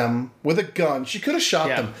chases them with a gun. She could have shot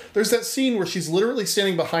them. There's that scene where she's literally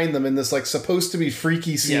standing behind them in this like supposed to be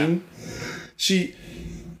freaky scene. Yeah. She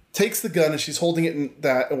takes the gun and she's holding it in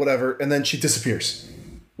that or whatever, and then she disappears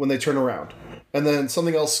when they turn around. And then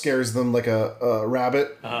something else scares them, like a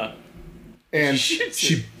rabbit. And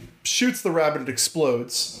she shoots the rabbit, it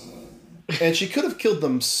explodes. And she could have killed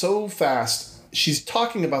them so fast. She's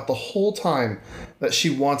talking about the whole time that she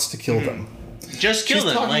wants to kill them. Just kill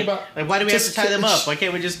them. Like, why do we have to tie them up? Why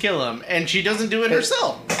can't we just kill them? And she doesn't do it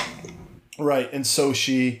herself. Right. And so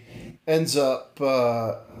she ends up...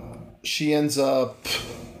 they're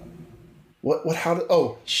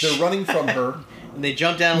running from her. And they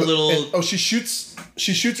jump down a little... she shoots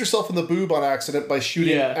herself in the boob on accident by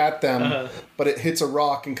shooting at them, but it hits a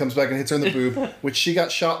rock and comes back and hits her in the boob, which she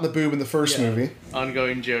got shot in the boob in the first movie.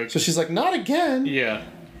 Ongoing joke. So she's like, not again. Yeah.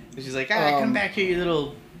 And she's like, come back here, you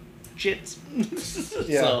little shits.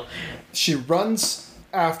 Yeah. So she runs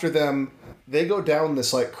after them. They go down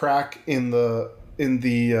this like crack in the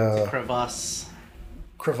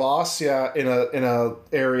crevasse, in a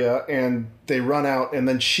area, and they run out, and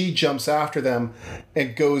then she jumps after them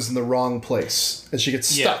and goes in the wrong place, and she gets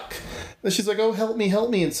stuck. And she's like, "Oh, help me!"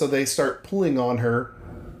 And so they start pulling on her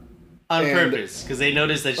on purpose because they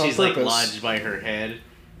notice that she's like lodged by her head,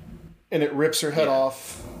 and it rips her head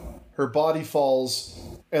off. Her body falls,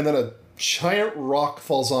 and then a giant rock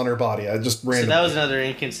falls on her body. I just randomly. So that was another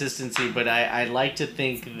inconsistency, but I like to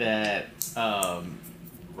think that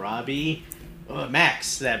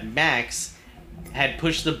Max had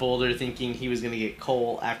pushed the boulder thinking he was going to get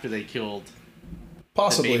Cole after they killed.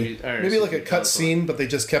 Possibly. Maybe like a cut scene, but they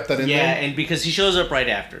just kept that in there. Yeah, and because he shows up right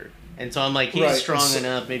after. And so I'm like, he's strong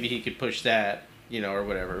enough, maybe he could push that, or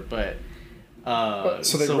whatever. But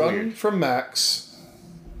so they run weird. From Max.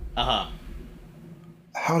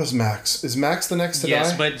 How does Max? Is Max the next to die?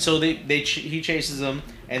 Yes, but so he chases them,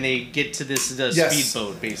 and they get to this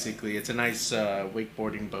speedboat, basically. It's a nice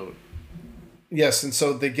wakeboarding boat. Yes, and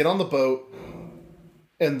so they get on the boat,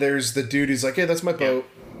 and there's the dude who's like, hey, that's my boat.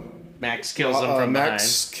 Max kills him from behind.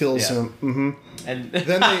 Max kills him. Mm-hmm. And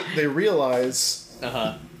then they realize...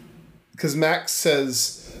 because Max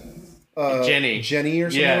says, Jenny or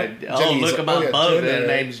something. Yeah. Like? Oh, look at my boat. Jenny. Her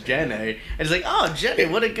name's Jenny. And it's like, oh, Jenny,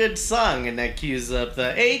 what a good song. And that cues up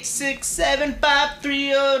the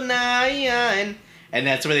 8675309. And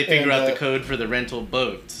that's where they figure out the code for the rental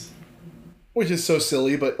boat. Which is so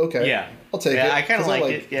silly, but okay. Yeah. I'll take it. Yeah, I kind of like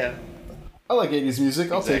it, yeah. I like 80s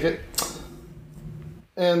music. I'll take it.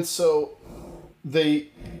 And so they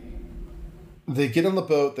get on the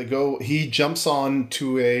boat. He jumps on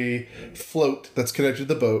to a float that's connected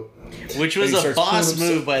to the boat. Which was a boss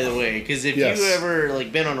move, by the way. Because if you ever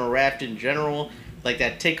been on a raft in general, like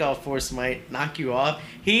that takeoff force might knock you off.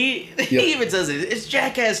 He even says it's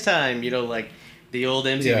jackass time, like the old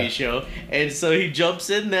MTV show. And so he jumps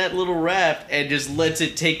in that little raft and just lets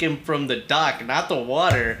it take him from the dock, not the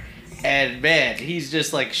water. And man, he's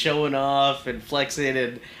just like showing off and flexing.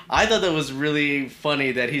 And I thought that was really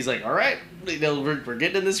funny that he's like, all right, we're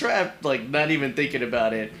getting in this raft, like not even thinking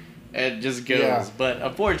about it, and just goes. Yeah. But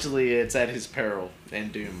unfortunately, it's at his peril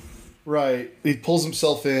and doom. Right. He pulls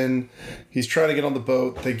himself in. He's trying to get on the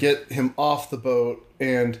boat. They get him off the boat,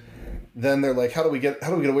 and then they're like, how do we get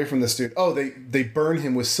away from this dude? Oh, they burn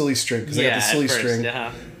him with silly string because they got the silly string.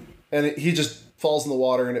 Yeah. And he just falls in the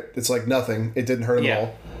water, and it's like nothing. It didn't hurt him at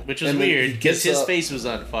all. Which was weird because his face was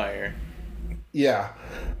on fire. Yeah.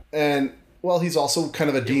 And, well, he's also kind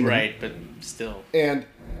of a demon. Right, but still. And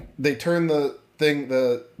they turn the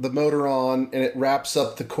motor on, and it wraps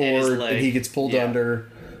up the cord, and he gets pulled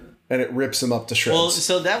under, and it rips him up to shreds. Well,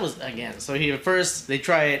 so that was, again, first they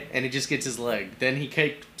try it, and he just gets his leg. Then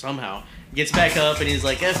he somehow gets back up, and he's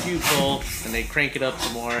like, F you, Cole, and they crank it up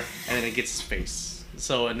some more, and then it gets his face.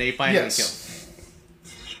 So, and they finally kill him.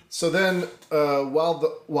 So then,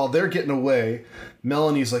 while they're getting away,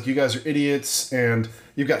 Melanie's like, you guys are idiots, and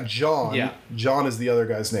you've got John. Yeah. John is the other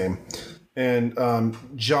guy's name. And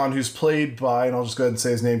John, who's played by, and I'll just go ahead and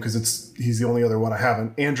say his name because he's the only other one I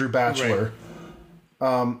haven't, Andrew Batchelor.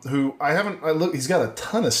 Right. Who I haven't, he's got a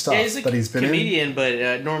ton of stuff that he's been in. He's a comedian,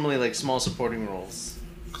 but normally like small supporting roles.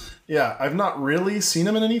 Yeah, I've not really seen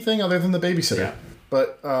him in anything other than The Babysitter. Yeah.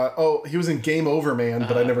 But, he was in Game Over Man,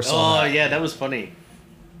 but I never saw that. Oh, yeah, that was funny.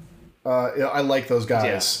 I like those guys.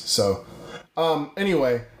 Yeah. So,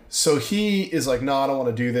 anyway, so he is like, no, I don't want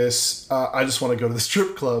to do this. I just want to go to the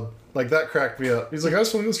strip club. Like, that cracked me up. He's like, I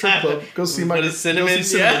just want to go to the strip club. Go see my cinnamon.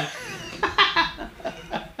 Yeah.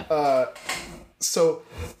 So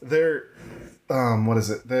they're, what is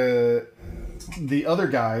it? The other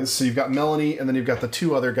guys. So you've got Melanie, and then you've got the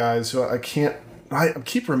two other guys who I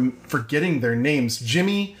keep forgetting their names.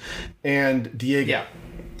 Jimmy and Diego. Yeah.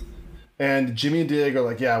 And Jimmy and Diego are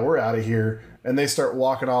like, yeah, we're out of here. And they start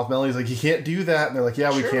walking off. Melanie's like, you can't do that. And they're like,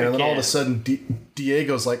 yeah, we can. And then all of a sudden,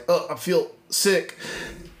 Diego's like, oh, I feel sick.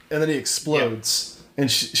 And then he explodes. Yeah.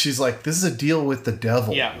 And she's like, this is a deal with the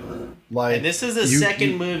devil. Yeah. Like, and this is the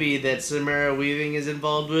second movie that Samara Weaving is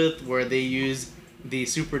involved with where they use the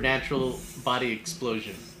supernatural body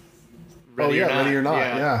explosion. Ready or not.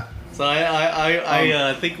 Yeah. So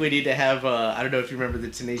I think we need to have, I don't know if you remember the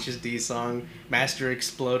Tenacious D song, Master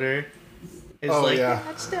Exploder. It's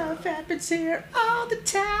that stuff happens here all the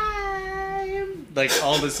time. Like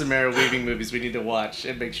all the Samara Weaving movies we need to watch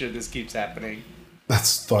and make sure this keeps happening.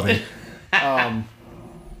 That's funny. I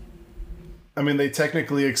mean, they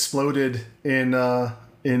technically exploded in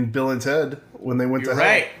Bill and Ted when they went to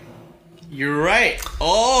hell. You're right.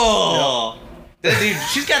 Oh. Yep. Dude,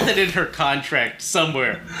 she's got that in her contract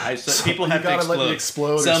somewhere. People have to explode. Let me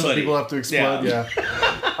explode. Somebody. Or some people have to explode. Yeah.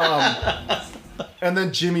 And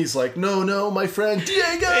then Jimmy's like, no, my friend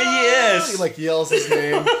Diego. Yes. He like yells his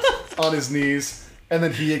name on his knees, and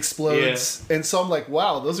then he explodes. Yeah. And so I'm like,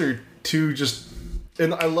 wow, those are two just.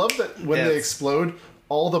 And I love that when they explode,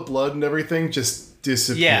 all the blood and everything just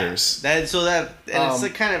disappears. Yeah. It's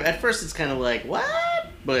like kind of at first it's kind of like what,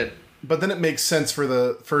 but then it makes sense for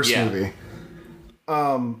the first movie.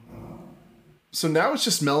 So now it's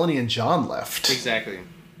just Melanie and John left. Exactly.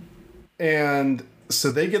 And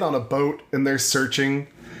so they get on a boat and they're searching.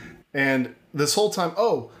 And this whole time,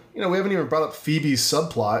 we haven't even brought up Phoebe's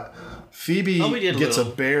subplot. Phoebe gets a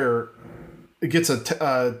bear, gets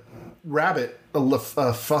a rabbit,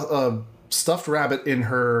 a stuffed rabbit in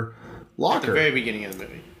her locker. At the very beginning of the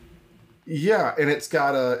movie. Yeah, and it's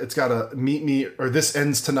got a meet me or this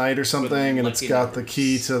ends tonight or something, and it's got the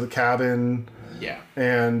key to the cabin. Yeah.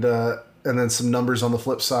 And then some numbers on the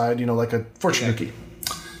flip side, like a fortune cookie.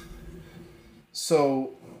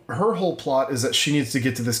 So her whole plot is that she needs to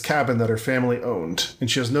get to this cabin that her family owned, and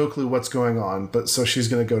she has no clue what's going on, but so she's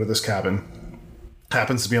going to go to this cabin.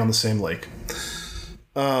 Happens to be on the same lake.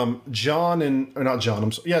 John and or not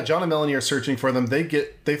John. John and Melanie are searching for them.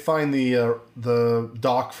 They find the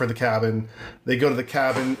dock for the cabin. They go to the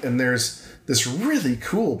cabin, and there's this really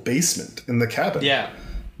cool basement in the cabin. Yeah.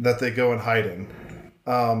 That they go and hide in.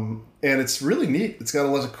 And it's really neat. It's got a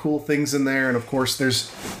lot of cool things in there, and of course,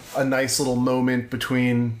 there's a nice little moment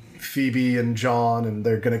between Phoebe and John, and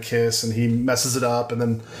they're gonna kiss, and he messes it up, and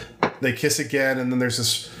then they kiss again, and then there's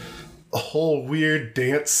this whole weird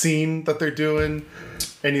dance scene that they're doing,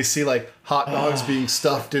 and you see like hot dogs being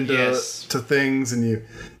stuffed into to things, and you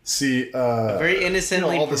see a very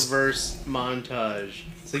innocently perverse montage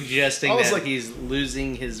suggesting that he's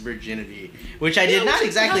losing his virginity, which I did not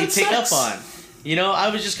exactly pick up on. You know, I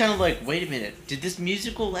was just kind of like, wait a minute, did this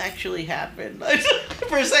musical actually happen?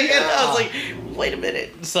 For a second, I was like, wait a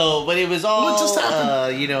minute. So, but it was all, it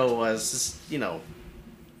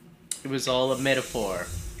was all a metaphor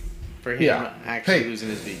for him actually losing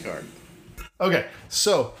his V card. Okay,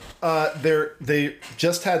 so they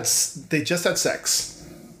just had sex,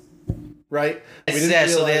 right?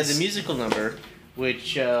 So they had the musical number,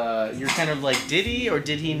 which you're kind of like, did he or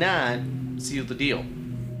did he not seal the deal?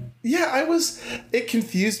 Yeah, it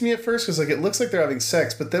confused me at first because like it looks like they're having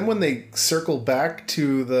sex, but then when they circle back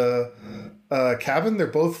to the cabin, they're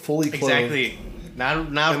both fully clothed. Exactly,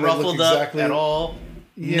 not ruffled up at all.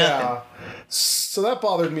 Yeah. Nothing. So that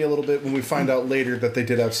bothered me a little bit when we find out later that they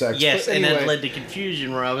did have sex. Yes, anyway, and that led to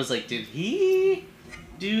confusion where I was like, did he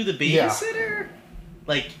do the babysitter? Yeah.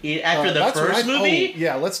 Like after the first movie?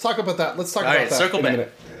 Let's talk about that. Let's talk about that circle in back. a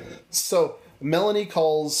minute. So Melanie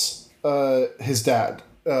calls his dad.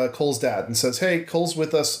 Cole's dad, and says, "Hey, Cole's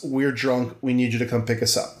with us. We're drunk. We need you to come pick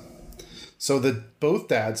us up." So both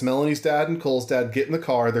dads, Melanie's dad and Cole's dad, get in the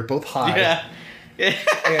car. They're both high.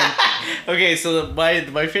 Yeah. Okay, so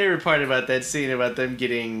my favorite part about that scene about them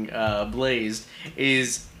getting blazed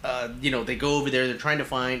is they go over there. They're trying to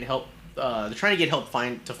find help. They're trying to get help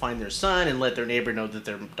to find their son and let their neighbor know that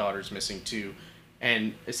their daughter's missing too,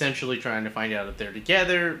 and essentially trying to find out if they're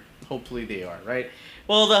together. Hopefully they are, right?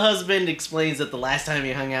 Well, the husband explains that the last time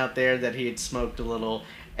he hung out there that he had smoked a little,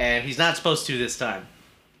 and he's not supposed to this time.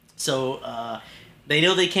 So they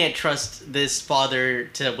know they can't trust this father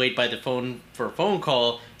to wait by the phone for a phone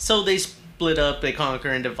call, so they split up, they conquer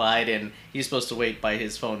and divide, and he's supposed to wait by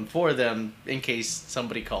his phone for them in case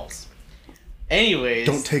somebody calls. Anyways.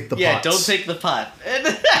 Don't take the pot. Yeah, don't take the pot.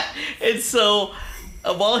 And so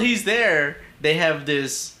while he's there, they have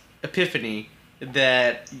this epiphany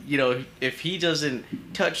that, if he doesn't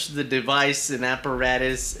touch the device and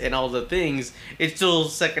apparatus and all the things, it's still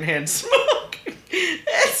secondhand smoke.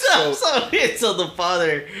 And so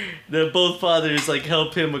both fathers like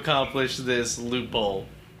help him accomplish this loophole.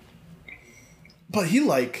 But he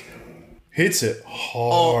hits it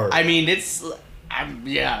hard. Oh, I mean, it's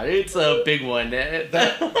a big one. The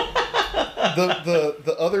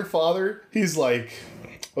other father, he's like,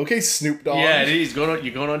 okay, Snoop Dogg. Yeah, you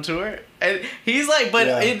going on tour? And he's like, but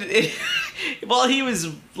while he was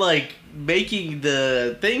like making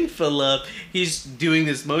the thing fill up, he's doing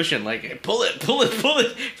this motion like pull it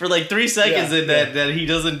for like 3 seconds, and that he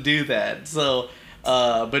doesn't do that. So,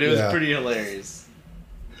 but it was pretty hilarious.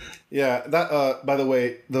 Yeah, that by the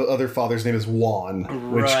way, the other father's name is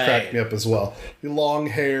Juan, which cracked me up as well. Long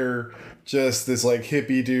hair. Just this like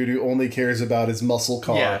hippie dude who only cares about his muscle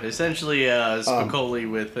car. Yeah, essentially Spicoli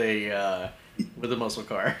with a muscle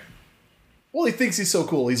car. Well, he thinks he's so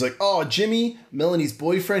cool. He's like, oh, Jimmy, Melanie's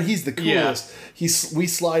boyfriend, he's the coolest. Yeah. We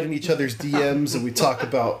slide in each other's DMs and we talk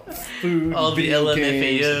about food, all the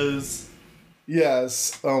LMFAOs. Games.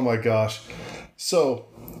 Yes. Oh my gosh. So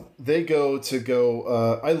they go.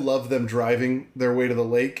 I love them driving their way to the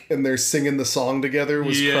lake, and they're singing the song together. It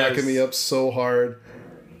was cracking me up so hard.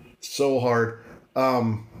 So hard.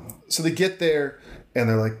 So they get there and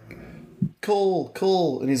they're like,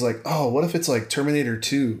 Cole. And he's like, oh, what if it's like Terminator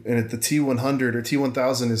 2 and the T-100 or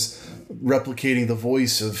T-1000 is replicating the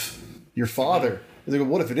voice of your father? And they go,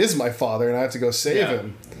 what if it is my father and I have to go save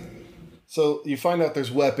him? So you find out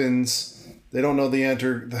there's weapons. They don't know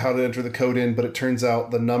how to enter the code in, but it turns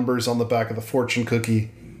out the numbers on the back of the fortune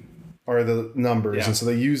cookie are the numbers. Yeah. And so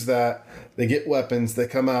they use that. They get weapons. They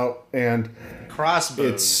come out and...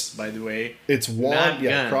 Crossbows, by the way. It's one,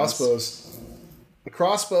 crossbows. A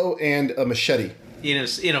crossbow and a machete. In a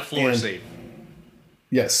floor safe.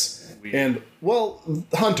 Yes. Weird. And, well,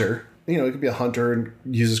 hunter. It could be a hunter and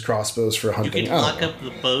uses crossbows for hunting. You can lock up the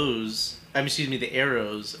the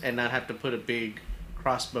arrows, and not have to put a big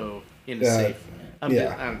crossbow in the safe.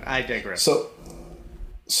 I digress. So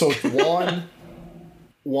it's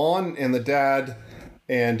Juan and the dad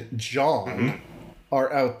and John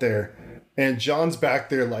are out there. And John's back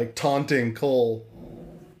there, like, taunting Cole.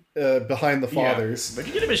 behind the fathers. But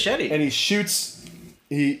you get a machete. And he shoots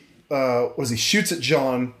at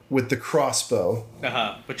John with the crossbow.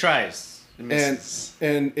 But tries. It misses.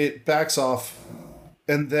 And it backs off,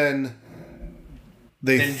 and then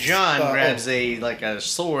Then John grabs a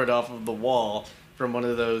sword off of the wall from one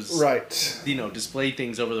of those display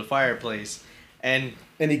things over the fireplace, and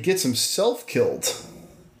he gets himself killed.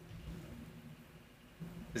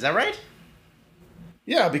 Is that right?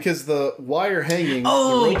 Yeah, because the wire hanging.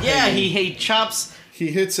 He chops. He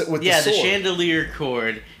hits it with the sword. The chandelier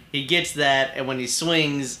cord. He gets that, and when he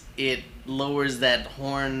swings, it lowers that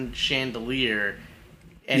horn chandelier.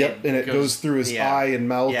 And it goes through his eye and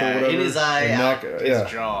mouth or whatever. In his eye, out his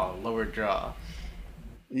jaw, lower jaw.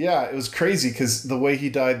 Yeah, it was crazy because the way he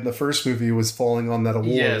died in the first movie was falling on that award.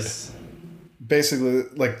 Yes. Basically,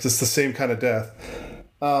 like just the same kind of death.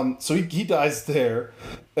 So he dies there,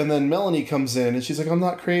 and then Melanie comes in and she's like, "I'm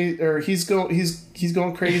not crazy," or he's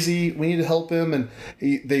going crazy. We need to help him, and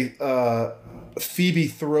Phoebe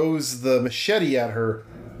throws the machete at her,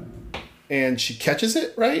 and she catches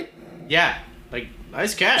it, right? Yeah, like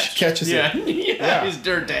nice catch. She catches it. Yeah. His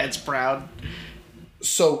dirt dad's proud.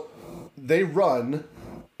 So they run,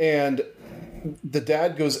 and the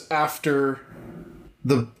dad goes after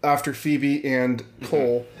Phoebe and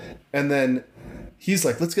Cole, and then he's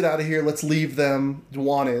like, "Let's get out of here. Let's leave them."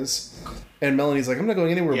 Juan is. And Melanie's like, "I'm not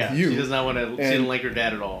going anywhere with you." She does not want to. She didn't like her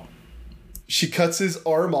dad at all. She cuts his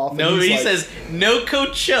arm off. No, he says, "No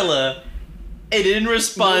Coachella." And in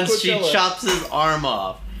response, she chops his arm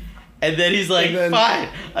off. And then he's like, "Fine,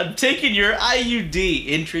 I'm taking your IUD,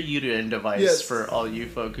 intrauterine device, for all you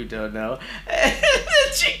folk who don't know." And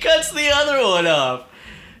then she cuts the other one off.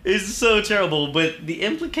 It's so terrible. But the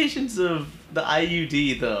implications of the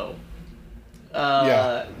IUD, though,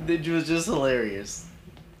 it was just hilarious.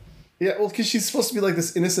 Yeah, well, because she's supposed to be like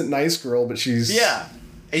this innocent, nice girl, but she's... Yeah,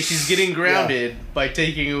 and she's getting grounded by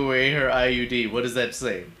taking away her IUD. What does that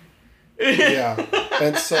say? Yeah,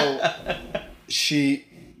 and so she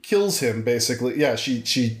kills him, basically. Yeah,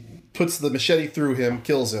 she puts the machete through him,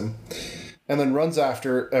 kills him, and then runs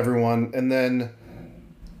after everyone, and then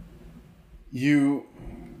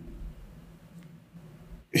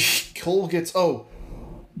Cole gets...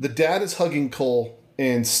 the dad is hugging Cole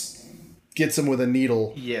and gets him with a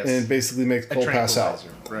needle and basically makes Cole pass out.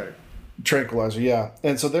 Right. Tranquilizer, yeah.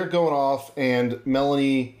 And so they're going off, and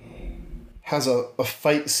Melanie has a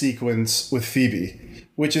fight sequence with Phoebe,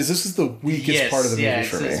 this is the weakest part of the movie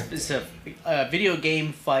for me. It's a video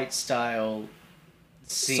game fight style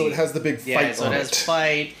scene. So it has the big fight so it has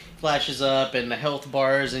fight, flashes up, and the health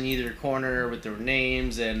bars in either corner with their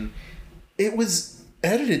names, and... It was...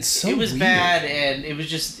 edited so it was weird. Bad, and it was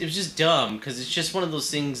just dumb, because it's just one of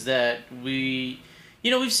those things that we've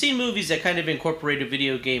seen movies that kind of incorporate a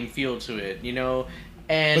video game feel to it,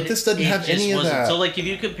 and but this doesn't have any of that. So like if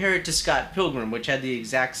you compare it to Scott Pilgrim, which had the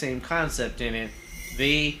exact same concept in it,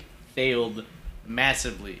 they failed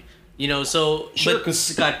massively. But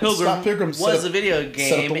Scott Pilgrim was a video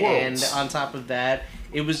game, and on top of that,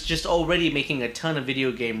 it was just already making a ton of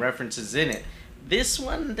video game references in it. This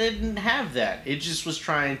one didn't have that. It just was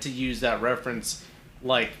trying to use that reference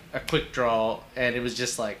like a quick draw, and it was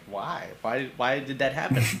just like, why? Why did that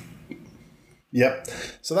happen? Yep.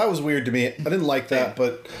 So that was weird to me. I didn't like that,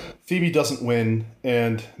 but Phoebe doesn't win,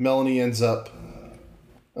 and Melanie ends up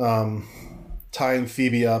tying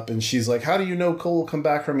Phoebe up, and she's like, "How do you know Cole will come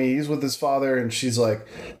back from me? He's with his father." And she's like,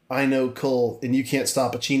 "I know Cole, and you can't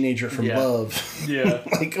stop a teenager from love." Yeah.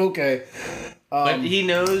 Like, okay. But she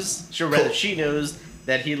knows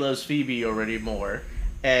that he loves Phoebe already more,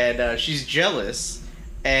 and she's jealous,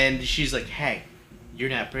 and she's like, "Hey, you're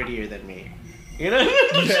not prettier than me."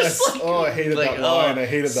 Yes. I hated that line. I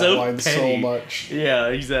hated that line so much. Yeah,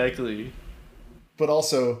 exactly. But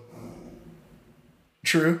also,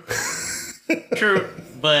 true. True,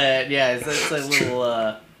 but yeah, it's a little,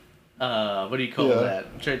 what do you call that?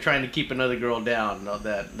 Trying to keep another girl down,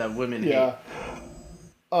 that women hate.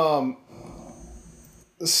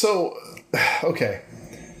 So, okay.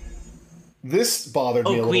 This bothered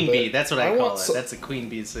me a little bit. Queen bee, that's what I call it. That's a queen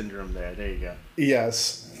bee syndrome there. There you go.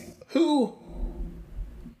 Yes.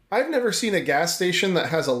 I've never seen a gas station that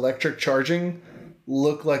has electric charging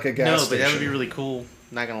look like a gas station. No, but that would be really cool.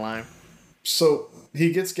 Not gonna lie. So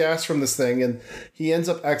he gets gas from this thing, and he ends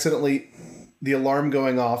up accidentally, the alarm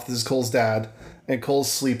going off. This is Cole's dad, and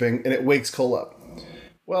Cole's sleeping, and it wakes Cole up.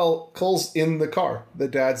 Well, Cole's in the car. The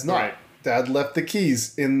dad's not. Right. Dad left the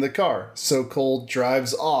keys in the car. So Cole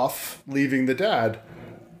drives off, leaving the dad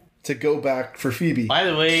to go back for Phoebe. By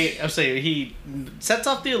the way, I'm saying he sets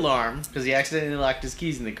off the alarm because he accidentally locked his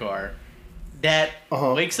keys in the car. Dad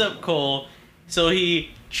wakes up Cole, So he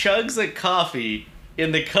chugs a coffee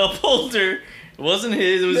in the cup holder. It wasn't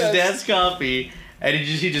his. It was his dad's coffee, and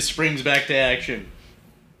he just springs back to action.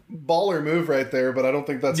 Baller move right there, but I don't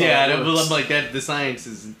think that's how it works. I'm like that. The science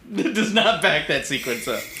does not back that sequence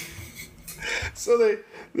up. So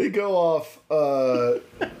they go off.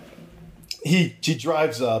 He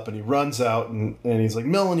drives up and he runs out and he's like,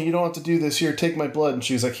 Melanie, you don't have to do this. Here, take my blood. And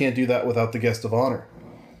she's like, I can't do that without the guest of honor.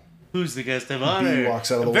 Who's the guest of honor? He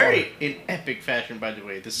walks out of the water. Very in epic fashion, by the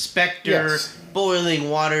way. The specter, boiling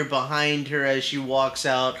water behind her as she walks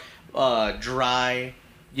out, dry.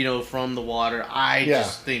 From the water. I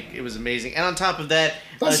just think it was amazing. And on top of that,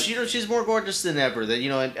 she's more gorgeous than ever.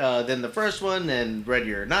 Than the first one, and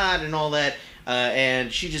Ready or Not, and all that. And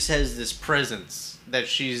she just has this presence that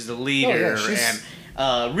she's the leader.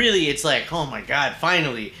 And really, it's like, oh my God,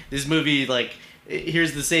 finally, this movie, like,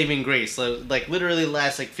 here's the saving grace. Like literally, the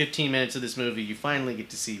last 15 minutes of this movie, you finally get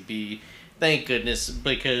to see B. Thank goodness,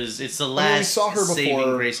 because it's the last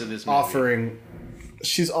saving grace of this movie.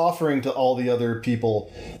 She's offering to all the other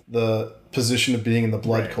people the position of being in the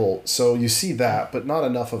blood cult. So you see that, but not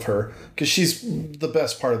enough of her, because she's the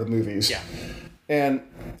best part of the movies. Yeah. And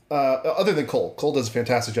other than Cole does a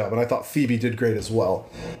fantastic job, and I thought Phoebe did great as well.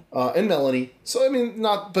 And Melanie. So, I mean,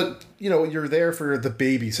 you're there for the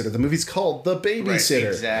babysitter. The movie's called The Babysitter.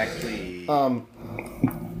 Right, exactly.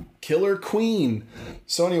 Killer Queen.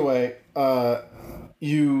 So anyway,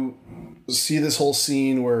 you see this whole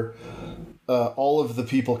scene where all of the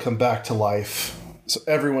people come back to life. So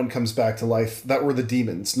everyone comes back to life. That were the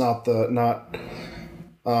demons, not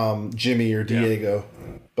Jimmy or Diego. Yeah.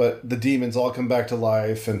 But the demons all come back to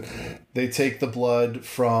life, and they take the blood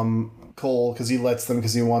from Cole because he lets them,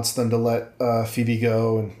 because he wants them to let Phoebe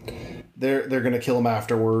go, and they're going to kill him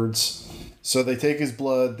afterwards. So they take his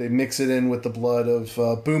blood, they mix it in with the blood of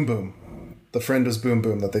Boom Boom. The friend was Boom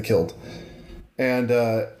Boom that they killed. And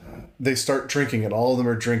they start drinking it. All of them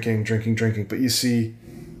are drinking. But you see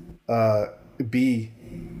B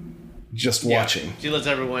just watching. She lets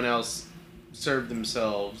everyone else serve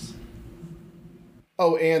themselves.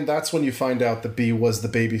 Oh, and that's when you find out that B was the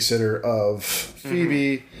babysitter of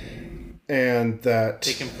Phoebe, and that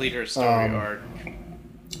they complete her story arc.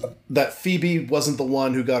 That Phoebe wasn't the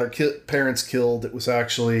one who got her parents killed. It was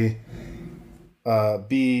actually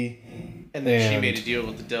B. And then she made a deal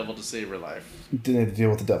with the devil to save her life. Didn't deal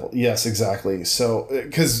with the devil. Yes, exactly. So,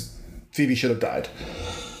 because Phoebe should have died.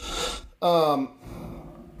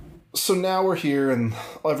 So now we're here, and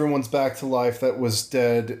everyone's back to life that was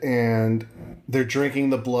dead, and they're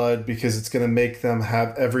drinking the blood because it's going to make them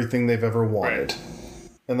have everything they've ever wanted. Right.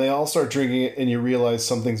 And they all start drinking it, and you realize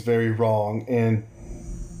something's very wrong. And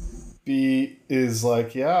B is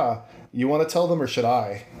like, yeah, you want to tell them, or should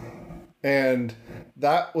I? And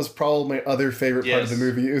that was probably my other favorite part of the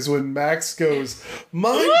movie, is when Max goes,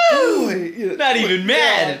 my boy! Not even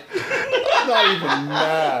mad! Not even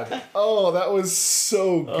mad. Oh, that was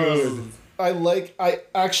so good. I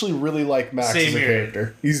actually really like Max as a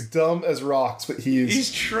character. He's dumb as rocks, but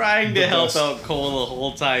he's trying to help out Cole the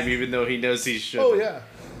whole time, even though he knows he shouldn't. Oh, yeah.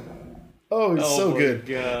 Oh, he's so good.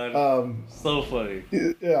 God. So funny.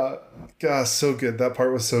 Yeah. Gosh, so good. That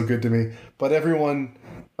part was so good to me. But everyone...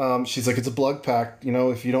 she's like, it's a blood pact.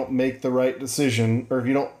 If you don't make the right decision, or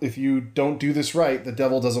if you don't do this right, the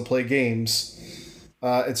devil doesn't play games.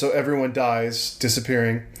 And so everyone dies,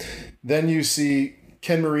 disappearing. Then you see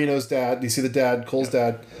Ken Marino's dad. You see the dad, Cole's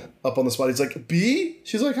dad, up on the spot. He's like, B?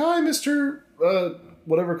 She's like, hi, Mr.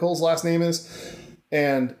 Whatever Cole's last name is.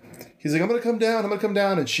 And he's like, I'm going to come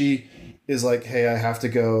down. And she is like, hey, I have to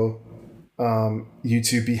go. You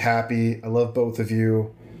two be happy. I love both of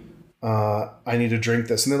you. I need to drink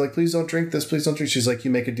this. And they're like, please don't drink this. Please don't drink. She's like, you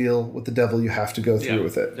make a deal with the devil. You have to go through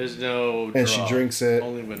with it. There's no And she drinks it.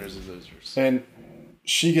 Only winners and losers. And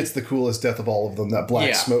she gets the coolest death of all of them. That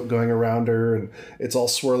black smoke going around her. And it's all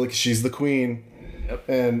swirly because she's the queen. Yep.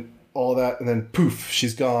 And all that. And then poof,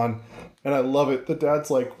 she's gone. And I love it. The dad's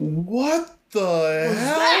like, what the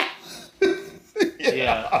hell?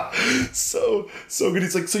 Yeah. So good.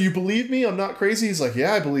 He's like, so you believe me? I'm not crazy? He's like,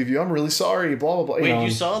 yeah, I believe you. I'm really sorry. Blah, blah, blah. Wait, you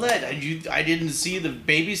saw that? I didn't see the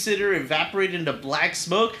babysitter evaporate into black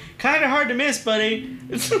smoke? Kind of hard to miss, buddy.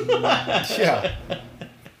 Yeah.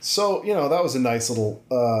 So, that was a nice little,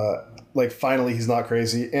 finally he's not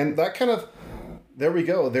crazy. And that kind of, there we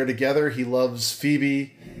go. They're together. He loves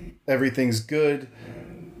Phoebe. Everything's good.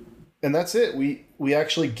 And that's it. We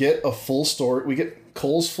actually get a full story. We get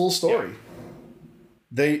Cole's full story. Yeah.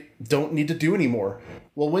 They don't need to do anymore.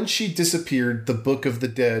 Well, when she disappeared, the Book of the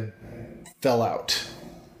Dead fell out.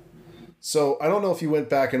 So I don't know if you went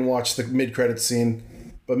back and watched the mid-credits scene,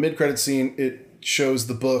 but mid-credits scene, it shows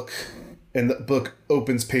the book and the book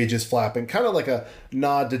opens pages flapping, kind of like a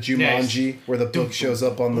nod to Jumanji, where the book shows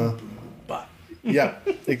up on the. Yeah,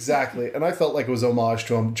 exactly. And I felt like it was homage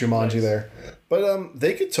to Jumanji there. But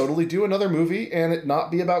they could totally do another movie and it not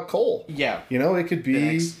be about Cole. Yeah. You know, it could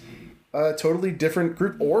be a totally different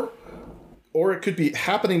group, or it could be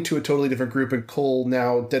happening to a totally different group, and Cole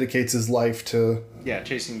now dedicates his life to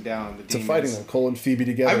chasing down the demons. To fighting them, Cole and Phoebe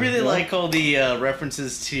together. I really like all the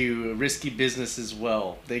references to Risky Business as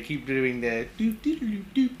well. They keep doing the do.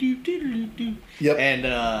 Yep.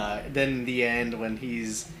 And then in the end, when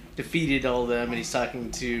he's defeated all of them and he's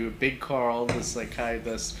talking to Big Carl, this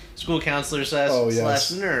this school counselor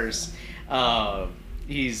slash nurse.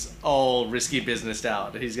 He's all Risky Businessed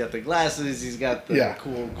out. He's got the glasses, he's got the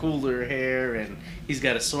cooler hair, and he's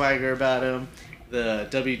got a swagger about him. The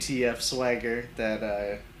WTF swagger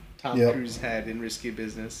that Tom Cruise had in Risky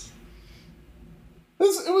Business.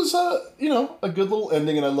 It was a good little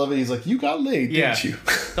ending, and I love it. He's like, "You got laid, didn't you?"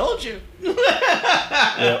 Told you.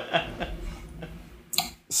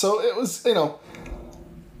 So it was,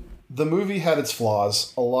 the movie had its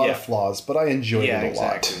flaws, a lot of flaws, but I enjoyed it a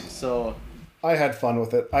lot. So I had fun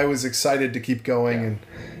with it. I was excited to keep going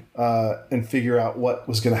and figure out what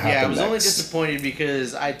was going to happen. Yeah, I was next. only disappointed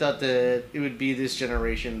because I thought that it would be this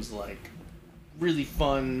generation's really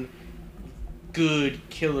fun, good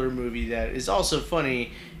killer movie that is also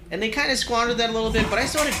funny. And they kind of squandered that a little bit, but I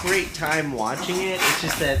still had a great time watching it. It's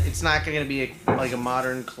just that it's not going to be a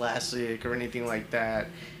modern classic or anything like that,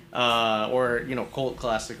 or cult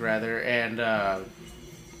classic rather. And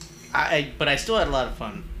but I still had a lot of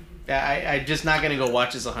fun. I'm just not going to go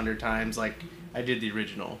watch this 100 times like I did the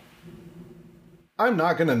original. I'm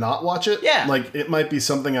not going to not watch it. Yeah, it might be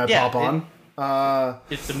something I pop on.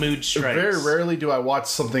 If the mood strikes. Very rarely do I watch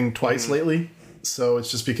something twice lately. So it's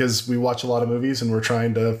just because we watch a lot of movies and we're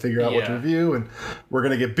trying to figure out what to review, and we're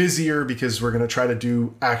going to get busier because we're going to try to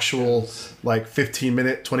do actual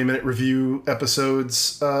 15-minute, 20-minute review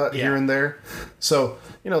episodes here and there. So,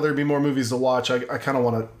 there'd be more movies to watch. I kind of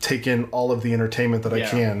want to take in all of the entertainment that I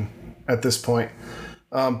can at this point.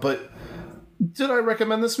 But did I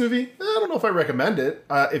recommend this movie? I don't know if I recommend it.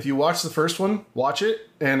 If you watch the first one, watch it,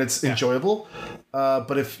 and it's enjoyable.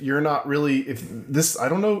 But if you're not really, I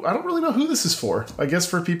don't really know who this is for. I guess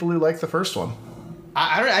for people who like the first one.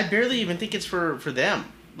 I barely even think it's for them.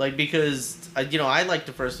 Because, I like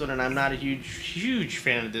the first one, and I'm not a huge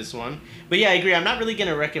fan of this one. But yeah, I agree. I'm not really going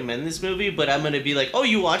to recommend this movie, but I'm going to be like, oh,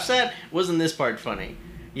 you watched that? Wasn't this part funny?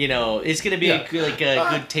 It's going to be a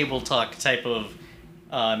good table talk type of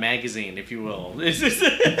magazine, if you will.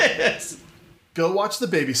 Go watch The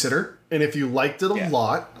Babysitter, and if you liked it a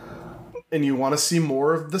lot, and you want to see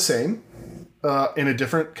more of the same, in a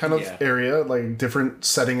different kind of area, different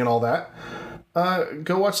setting and all that,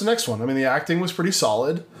 go watch the next one. I mean, the acting was pretty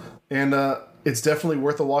solid, and it's definitely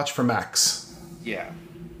worth a watch for Max. Yeah.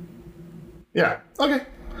 Yeah. Okay.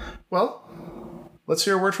 Well, let's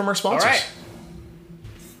hear a word from our sponsors. All right.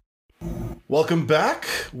 Welcome back.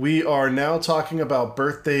 We are now talking about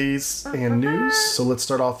birthdays and news. So let's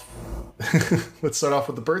start off. Let's start off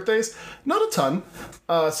with the birthdays. Not a ton.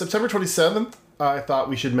 September 27th. I thought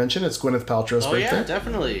we should mention it's Gwyneth Paltrow's birthday. Oh yeah,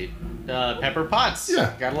 definitely. Pepper Potts.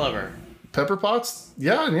 Yeah, gotta love her. Pepper Potts.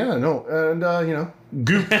 Yeah, no, and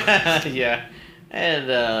Goop. Yeah, and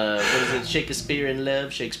what is it? Shakespeare in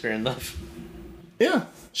Love. Yeah.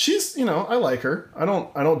 She's, I like her. I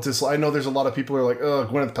don't dislike. I know there's a lot of people who are like, oh,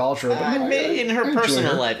 Gwyneth Paltrow. But in her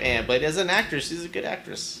personal life, but as an actress, she's a good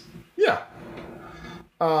actress. Yeah.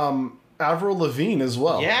 Avril Lavigne as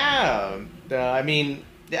well. Yeah. I don't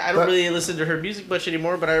really listen to her music much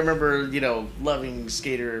anymore, but I remember, loving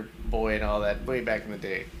Skater Boy and all that way back in the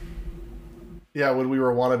day. Yeah, when we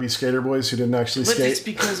were wannabe skater boys who didn't actually skate. But it's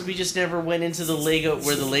because we just never went into the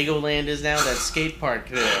where the Legoland is now, that skate park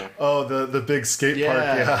there. Oh, the big skate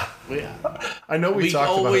park, yeah. I know we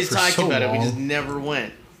talked about it for so long. We always talked about it, we just never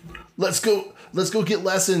went. Let's go get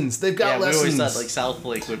lessons. They've got lessons. We always thought South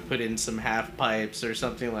Lake would put in some half pipes or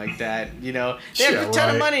something like that. They have a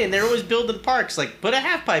ton of money and they're always building parks. Put a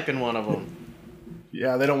half pipe in one of them.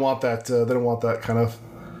 Yeah, they don't want that. They don't want that kind of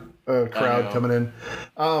crowd coming in.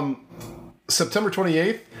 September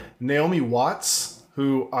 28th, Naomi Watts,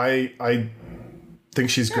 who I think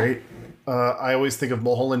she's great. I always think of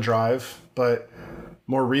Mulholland Drive, but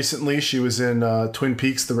more recently she was in Twin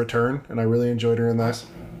Peaks: The Return, and I really enjoyed her in that.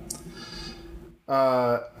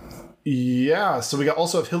 So we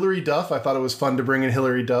also have Hilary Duff. I thought it was fun to bring in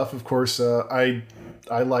Hilary Duff. Of course, I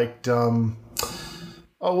liked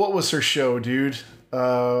what was her show, dude?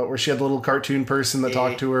 Where she had the little cartoon person that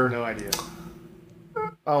talked to her. No idea.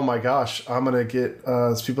 Oh my gosh, I'm gonna get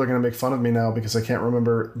people are gonna make fun of me now because I can't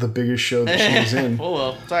remember the biggest show that she was in. Oh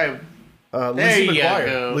well, sorry. Lizzie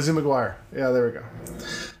McGuire. Lizzie McGuire. Yeah, there we go.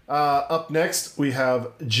 Up next, we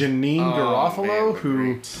have Janine Garofalo,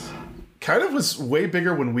 who kind of was way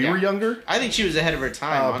bigger when we were younger. I think she was ahead of her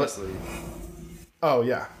time, honestly. Oh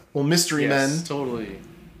yeah. Well, Mystery Men. Totally.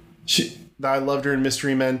 I loved her in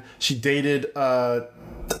Mystery Men. She dated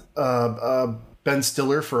Ben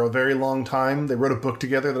Stiller for a very long time. They wrote a book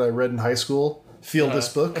together that I read in high school. Feel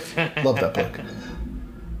This Book. Love that book.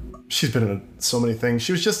 She's been in so many things.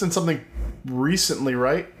 She was just in something recently,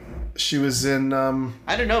 right? She was in...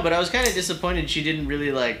 I don't know, but I was kind of disappointed she didn't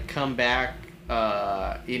really, like, come back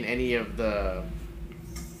in any of the...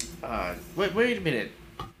 Wait a minute.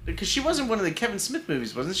 Because she wasn't one of the Kevin Smith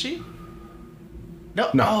movies, wasn't she? No.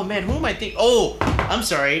 Oh, man, who am I thinking? Oh, I'm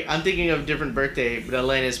sorry. I'm thinking of Different Birthday, but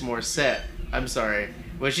Alanis Morissette. I'm sorry.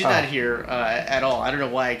 Well, she's not here at all. I don't know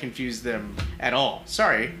why I confused them at all.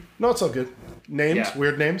 Sorry. No, it's all good. Names,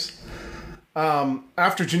 weird names.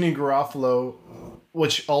 After Janine Garofalo,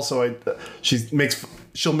 which also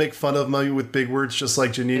she'll make fun of me with big words, just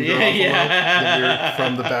like Janine Garofalo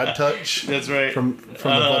from the Bad Touch. That's right. From the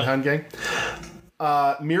Bloodhound Gang.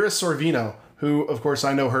 Mira Sorvino, who of course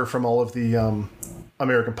I know her from all of the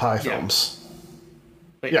American Pie films.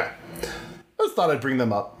 Yeah, I just thought I'd bring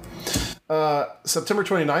them up. September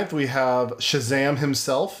 29th, we have Shazam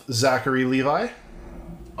himself, Zachary Levi.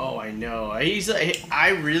 Oh, I know.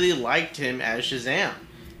 I really liked him as Shazam.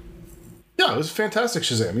 Yeah, it was a fantastic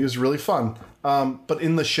Shazam. He was really fun. But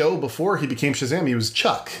in the show before he became Shazam, he was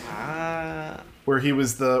Chuck. Where he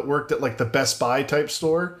was worked at like the Best Buy type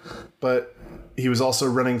store, but he was also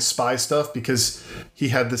running spy stuff because he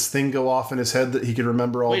had this thing go off in his head that he could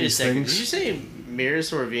remember all these things. Did you say Mira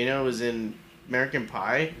Sorvino was in American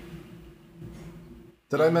Pie?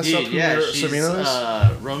 Did I mess up who Mira Sorvino is?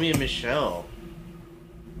 Romeo and Michelle.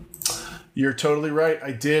 You're totally right.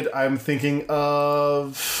 I did. I'm thinking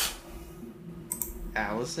of...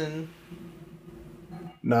 Allison?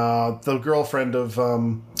 Nah, the girlfriend of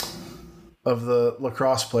the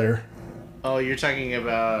lacrosse player. Oh, you're talking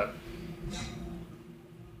about...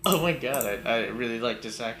 Oh my god, I really like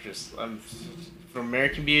this actress. I'm from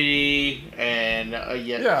American Beauty and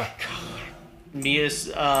Mia's.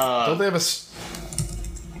 Don't they have a?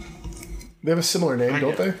 They have a similar name,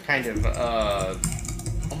 don't they? Kind of. Oh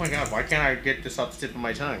my god, why can't I get this off the tip of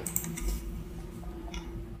my tongue?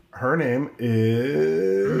 Her name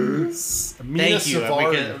is Mina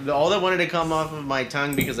Savari. Because all that wanted to come off of my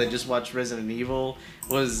tongue because I just watched Resident Evil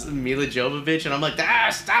was Mila Jovovich, and I'm like,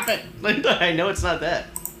 stop it! I know it's not that.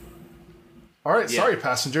 All right, sorry,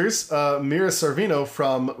 passengers. Mira Sorvino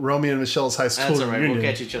from Romeo and Michelle's High School That's all right. Reunion. We'll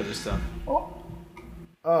catch each other's stuff.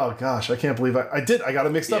 Oh gosh, I can't believe I did. I got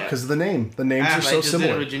it mixed up because of the name. The names are so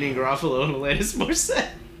similar. I just did it with Janine Garofalo and Alanis Morissette.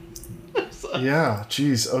 Yeah,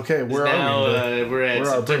 jeez. Okay, where are we? We're at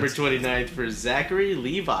September 29th for Zachary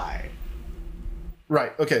Levi.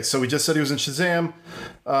 Right. Okay. So we just said he was in Shazam.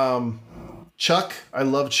 Chuck. I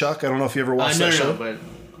love Chuck. I don't know if you ever watched that show. No, but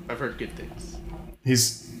I've heard good things.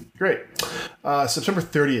 He's great. September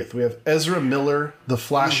 30th, we have Ezra Miller, the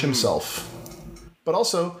Flash himself, but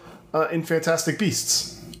also in Fantastic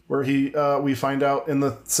Beasts, where we find out in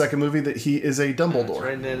the second movie that he is a Dumbledore. That's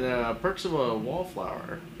right, and then Perks of a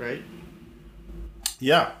Wallflower, right?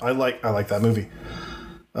 Yeah, I like that movie.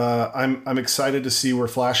 I'm excited to see where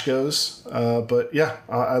Flash goes, but yeah,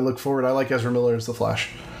 I look forward. I like Ezra Miller as the Flash.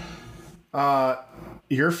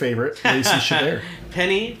 Your favorite, Lacey Chabert.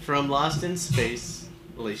 Penny from Lost in Space.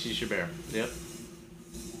 Lacey Chabert. Yep.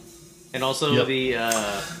 And also the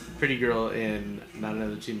pretty girl in Not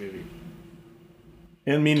Another Teen Movie.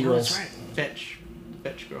 And Mean Girls. That's right.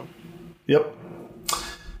 Fetch girl. Yep.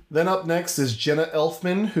 Then up next is Jenna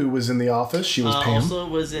Elfman, who was in The Office. She was Pam. Also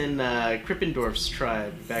was in Krippendorf's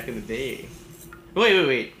Tribe back in the day.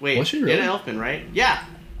 Wait. Was she really? Jenna Elfman, right? Yeah.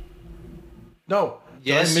 No.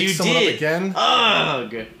 Yes, did I mix someone up again?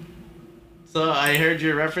 Ugh. So I heard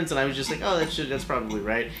your reference and I was just like, oh, that's probably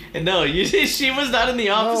right. And no, she was not in The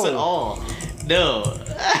Office at all. No.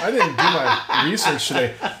 I didn't do my research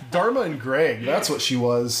today. Dharma and Greg, that's what she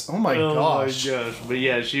was. Oh my gosh. But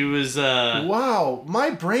yeah, she was... Wow, my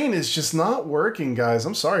brain is just not working, guys.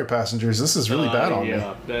 I'm sorry, passengers. This is really bad on me.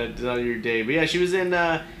 Yeah, that's not your day. But yeah, she was in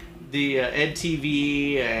the Ed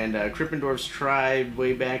TV and Krippendorf's Tribe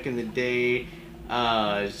way back in the day.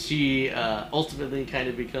 She ultimately kind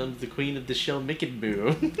of becomes the queen of the Shell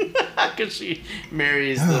Mickenboo because she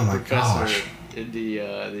marries the professor in the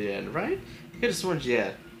end, right? I could have sworn,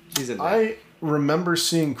 she's in that. I remember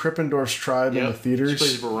seeing Krippendorf's Tribe in the theaters. She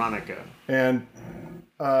plays Veronica. And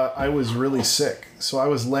I was really sick, so I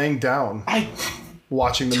was laying down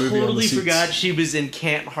watching the movie on the Totally seats. forgot she was in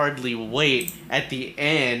Can't Hardly Wait at the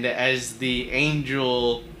end as the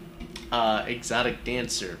angel exotic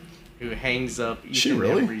dancer who hangs up each and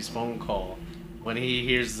every phone call when he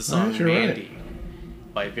hears the song Mandy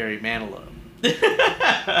by Barry Manilow.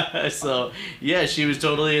 So, yeah, she was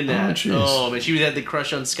totally in that. Oh, man, she had the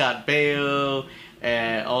crush on Scott Baio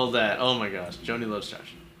and all that. Oh, my gosh. Joni loves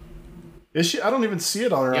Josh. Is she? I don't even see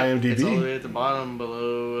it on her IMDb. It's all the way at the bottom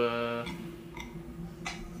below.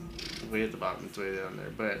 Way at the bottom. It's way down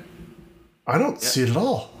there. But I don't see it at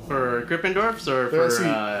all. For Krippendorf's or for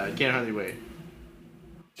Can't Hardly Wait?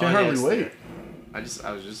 Can't Hardly Wait. I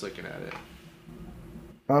was just looking at it.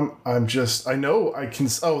 I know I can.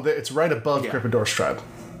 Oh, it's right above Krippendorf's Tribe.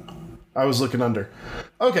 I was looking under.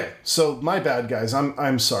 Okay, so my bad, guys.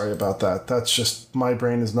 I'm sorry about that. That's just my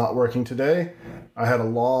brain is not working today. I had a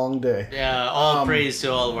long day. Yeah, all praise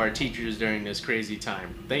to all of our teachers during this crazy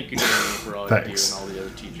time. Thank you, Danny, for all you do and all the other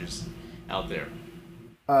teachers out there.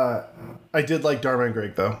 I did like Dharma and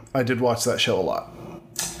Greg though. I did watch that show a lot.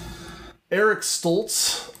 Eric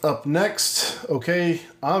Stoltz up next. Okay,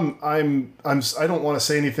 I don't want to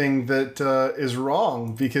say anything that is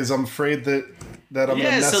wrong because I'm afraid that I'm gonna mess up another one.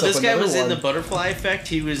 Yeah, so this guy was in The Butterfly Effect.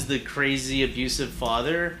 He was the crazy abusive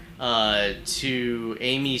father to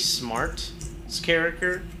Amy Smart's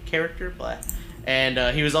character,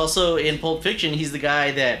 and he was also in Pulp Fiction. He's the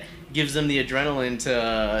guy that gives them the adrenaline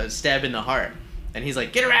to stab in the heart, and he's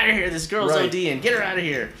like, "Get her out of here! This girl's ODing. Get her out of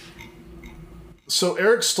here!" So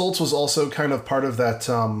Eric Stoltz was also kind of part of that.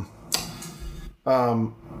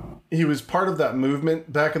 He was part of that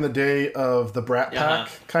movement back in the day of the Brat Pack,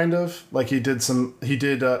 kind of like he was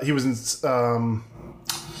in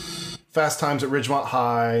Fast Times at Ridgemont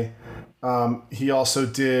High. He also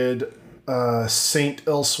did Saint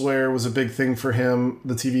Elsewhere was a big thing for him,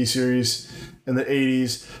 the TV series in the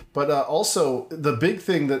 80s. But also the big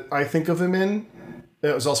thing that I think of him in,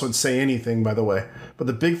 it was also in Say Anything, by the way. But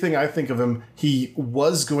the big thing I think of him, he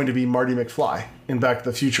was going to be Marty McFly in Back to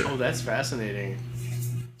the Future. Oh, that's fascinating.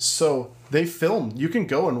 So they filmed. You can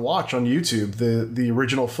go and watch on YouTube the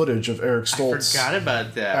original footage of Eric Stoltz. I forgot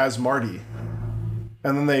about that. As Marty.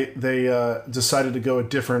 And then they decided to go a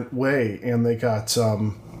different way, and they got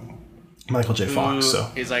Michael J. Fox. So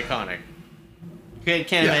is iconic.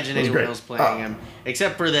 Can't imagine anyone else playing him,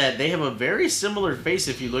 except for that they have a very similar face.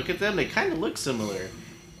 If you look at them, they kind of look similar.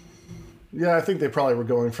 Yeah, I think they probably were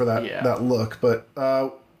going for that look, but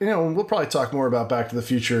we'll probably talk more about Back to the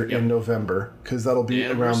Future in November because that'll be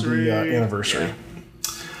around the anniversary. Yeah.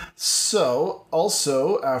 So,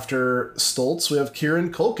 also after Stoltz, we have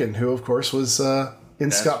Kieran Culkin, who of course was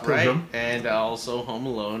in Scott Pilgrim, and also Home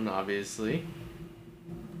Alone, obviously.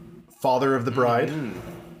 Father of the Bride. Mm-hmm.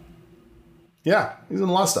 Yeah, he's in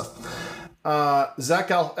a lot of stuff.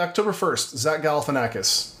 October 1st, Zach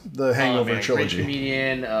Galifianakis, the Hangover trilogy. Great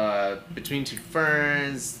comedian, Between Two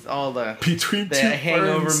Ferns, all the Two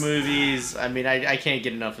Hangover Ferns movies. I mean, I can't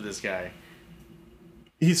get enough of this guy.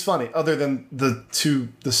 He's funny, other than the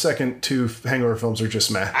second two Hangover films are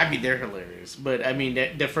just meh. I mean, they're hilarious, but I mean,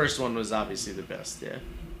 the first one was obviously the best, yeah.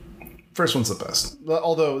 First one's the best.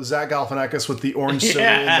 Although Zach Galifianakis with the orange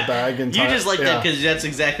soda in the bag and you just like that because that's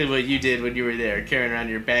exactly what you did when you were there, carrying around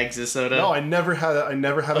your bags of soda. No, I never had a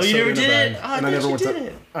soda in a bag. Oh, and I never went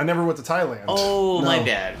to Thailand. Oh, no. My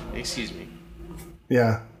bad. Excuse me.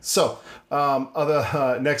 Yeah. So,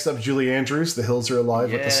 next up, Julie Andrews, The Hills Are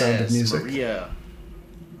Alive with the Sound of Music. Maria.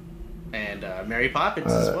 And Mary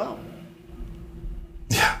Poppins as well.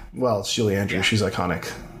 Yeah. Well, it's Julie Andrews. Yeah. She's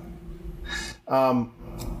iconic.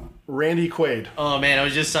 Randy Quaid. Oh man, I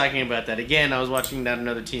was just talking about that again. I was watching Not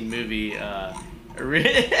Another Teen Movie, and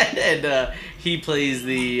he plays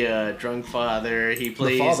the drunk father. He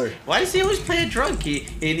plays. The father. Why does he always play a drunk?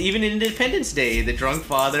 Even in Independence Day, the drunk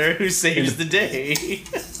father who saves the day.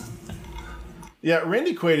 Yeah,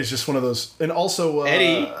 Randy Quaid is just one of those, and also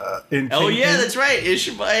Eddie. That's right.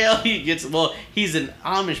 Ishmael. He's an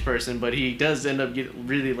Amish person, but he does end up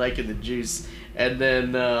really liking the juice. And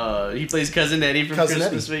then he plays Cousin Eddie from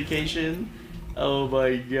Christmas Vacation. Oh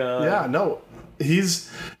my god! Yeah, no, he's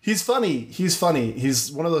funny. He's funny.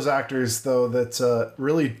 He's one of those actors though that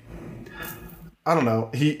really, I don't know.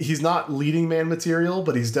 He's not leading man material,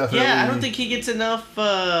 but he's definitely. Yeah, I don't think he gets enough.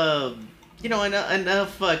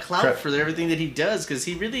 Enough clout for everything that he does because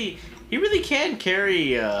he really can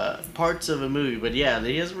carry parts of a movie. But yeah,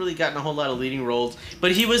 he hasn't really gotten a whole lot of leading roles.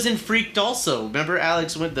 But he was in Freaked also. Remember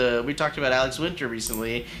we talked about Alex Winter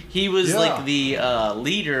recently. He was like the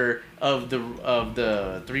leader of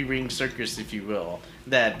the Three Ring Circus, if you will,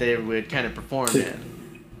 that they would kind of perform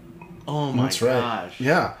in. Oh my gosh. Right.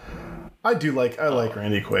 Yeah. I like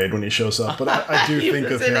Randy Quaid when he shows up, but I do think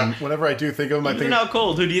of him. Whenever I do think of him, I think Out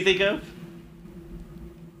cold. Who do you think of?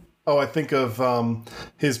 Oh, I think of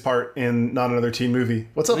his part in Not Another Teen Movie.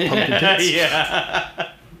 What's up, Pumpkin Kids?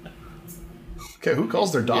 Yeah. Okay, who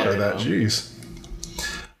calls their daughter that? Jeez.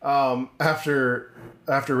 After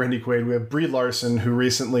Randy Quaid, we have Brie Larson, who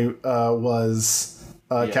recently was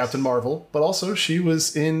Captain Marvel, but also she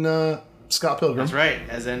was in Scott Pilgrim. That's right,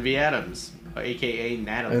 as Envy Adams, a.k.a.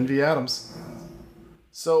 Natalie. Envy Adams.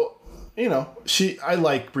 So, I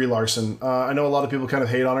like Brie Larson. I know a lot of people kind of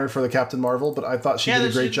hate on her for the Captain Marvel, but I thought she did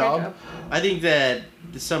a great job. I think that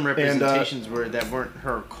some representations that weren't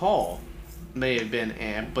her call may have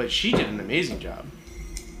been but she did an amazing job.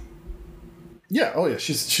 Yeah,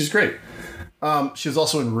 she's great. She was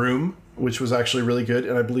also in Room, which was actually really good,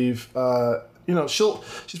 and I believe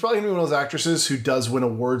she's probably gonna be one of those actresses who does win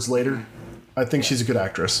awards later. I think she's a good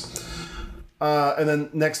actress. And then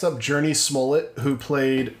next up, Journey Smollett, who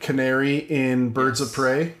played Canary in Birds of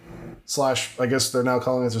Prey / I guess they're now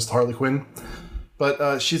calling it just Harley Quinn.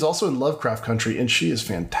 But she's also in Lovecraft Country, and she is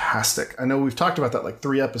fantastic. I know we've talked about that like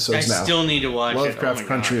 3 episodes now. I still need to watch Lovecraft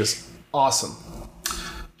Country is awesome.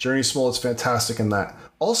 Journey Smollett's fantastic in that.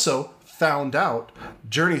 Also, found out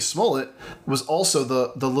Journey Smollett was also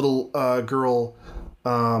the little girl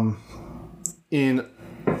in...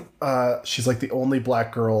 she's like the only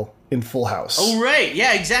black girl in Full House. Oh, right.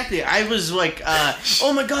 Yeah, exactly. I was like,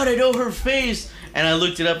 oh my God, I know her face. And I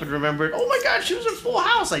looked it up and remembered, oh my God, she was in Full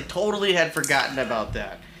House. I totally had forgotten about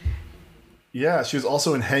that. Yeah, she was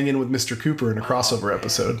also in Hangin' with Mr. Cooper in a crossover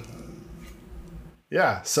episode.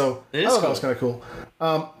 Yeah, so I thought that was kind of cool.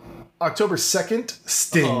 October 2nd,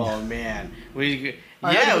 Sting. Oh, man.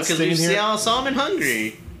 Because we saw him in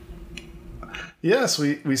Hungary. Yes,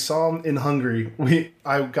 we saw him in Hungary.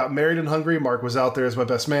 I got married in Hungary. Mark was out there as my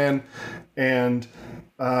best man. And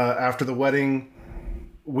after the wedding,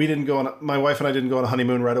 my wife and I didn't go on a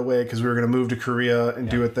honeymoon right away because we were going to move to Korea and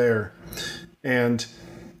do it there. And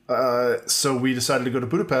so we decided to go to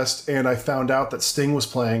Budapest, and I found out that Sting was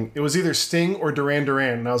playing. It was either Sting or Duran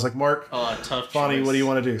Duran. And I was like, Mark, tough Bonnie, choice. what do you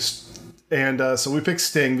want to do? And so we picked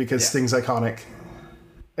Sting because Sting's iconic.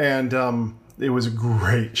 And it was a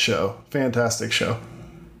great show. Fantastic show.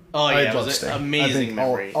 Oh, yeah. It was an amazing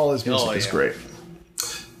memory. All his music is great.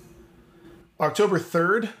 October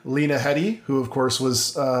 3rd, Lena Headey, who, of course,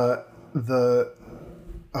 was the...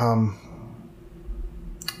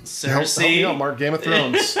 Cersei. Help me out, Mark. Game of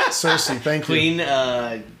Thrones. Cersei, thank you. Queen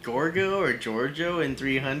Gorgo or Giorgio in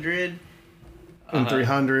 300. In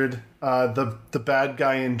 300. The bad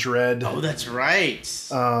guy in Dread. Oh, that's right.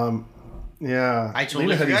 Yeah. I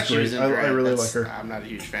totally forgot she was in Dread. I really like her. I'm not a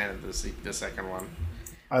huge fan of the second one.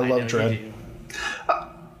 I love Dread.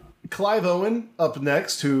 Clive Owen up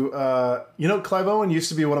next, who Clive Owen used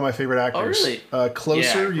to be one of my favorite actors. Oh, really?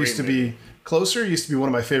 Closer used to be one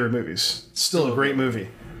of my favorite movies. Still a great movie.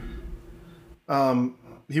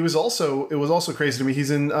 It was also crazy to me. He's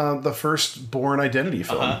in the first Bourne Identity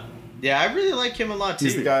film. Yeah, I really like him a lot too.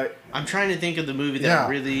 He's the guy. I'm trying to think of the movie that I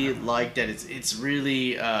really liked. That it's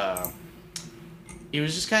really. It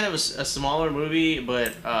was just kind of a smaller movie,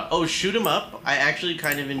 but Shoot 'Em Up. I actually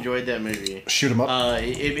kind of enjoyed that movie. Shoot 'Em Up.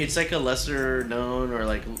 It's like a lesser known or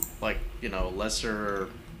like lesser.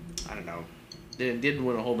 I don't know. It didn't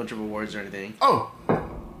win a whole bunch of awards or anything. Oh,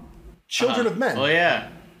 Children of Men. Oh yeah.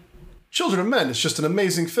 Children of Men is just an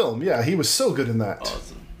amazing film. Yeah, he was so good in that.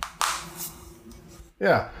 Awesome.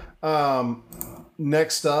 Yeah.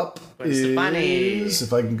 Next up is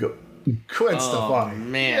if I can go. Gwen Stefani.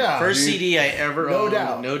 Man, yeah, first CD I ever owned,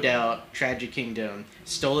 no doubt, Tragic Kingdom.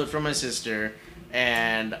 Stole it from my sister,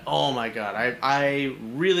 and oh my God, I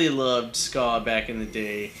really loved ska back in the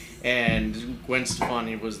day, and Gwen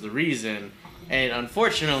Stefani was the reason. And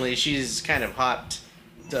unfortunately, she's kind of hopped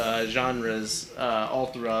genres all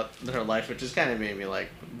throughout her life, which has kind of made me like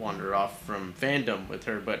wander off from fandom with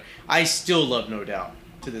her. But I still love No Doubt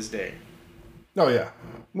to this day. Oh yeah,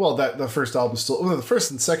 well the first album the first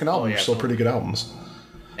and second album are still pretty good albums.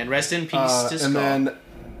 And rest in peace to ska. And then,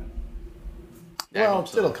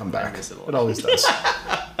 it'll come back. It always does.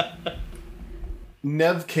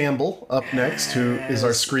 Neve Campbell up next, who is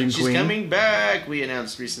our Scream Queen. She's coming back. We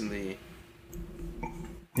announced recently.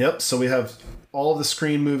 Yep. So we have all of the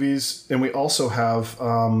Scream movies, and we also have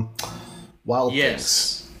Wild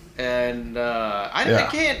Things. And I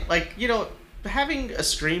can't having a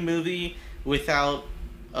Scream movie without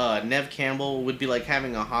Neve Campbell would be like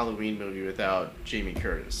having a Halloween movie without Jamie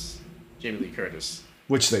Lee Curtis.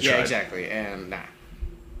 Which they tried. Yeah, exactly. And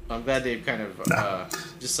I'm glad they've kind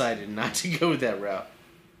of decided not to go that route.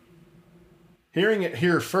 hearing it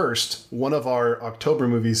here first, one of our October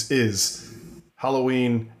movies is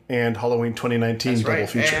Halloween and Halloween 2019 That's double right.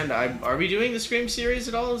 feature. And are we doing the Scream series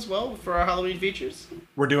at all as well for our Halloween features?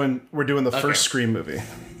 We're doing the first Scream movie.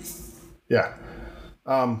 Yeah.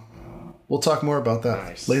 We'll talk more about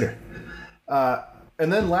that later.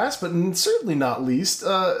 And then last but certainly not least,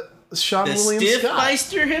 Sean William Scott. The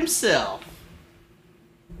Stiffmeister himself.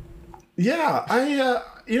 Yeah,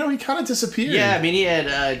 he kind of disappeared. Yeah, I mean, he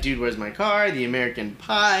had Dude, Where's My Car, The American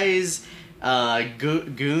Pies,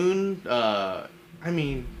 Goon, Goon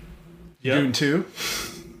 2.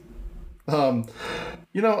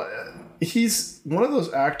 He's one of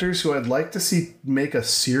those actors who I'd like to see make a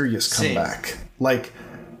serious comeback.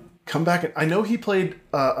 Come back. I know he played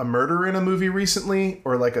a murderer in a movie recently,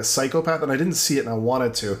 or like a psychopath, and I didn't see it and I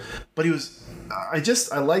wanted to. But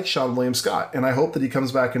I like Sean William Scott, and I hope that he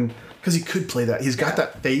comes back because he could play that. He's got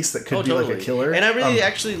that face that could be like a killer. And I really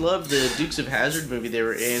actually loved the Dukes of Hazzard movie they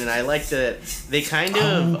were in, and I like that they kind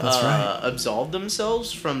of absolved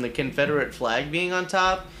themselves from the Confederate flag being on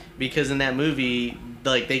top, because in that movie,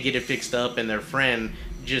 like, they get it fixed up and their friend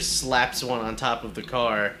just slaps one on top of the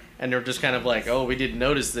car. And they're just kind of like, oh, we didn't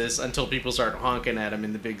notice this until people start honking at them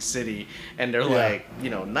in the big city. And they're like,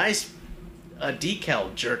 nice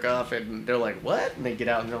decal, jerk off. And they're like, what? And they get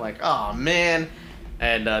out and they're like, oh, man.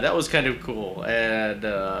 And that was kind of cool. And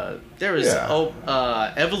there was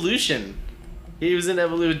Evolution. He was in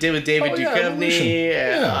Evolution with David Duchovny.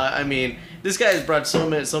 This guy has brought so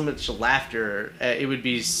much laughter. It would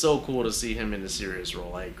be so cool to see him in a serious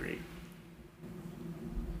role. I agree.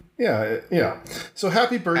 Yeah. So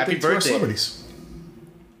happy birthday to our celebrities.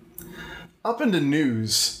 Up into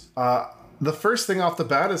news, the first thing off the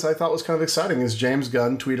bat is I thought was kind of exciting is James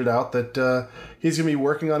Gunn tweeted out that he's going to be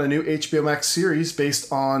working on a new HBO Max series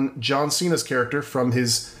based on John Cena's character from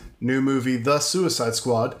his new movie, The Suicide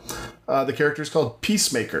Squad. The character is called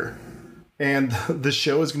Peacemaker. And the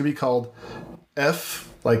show is going to be called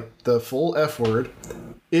F, like the full F word,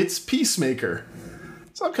 It's Peacemaker.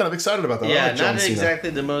 So I'm kind of excited about that. Yeah, like not exactly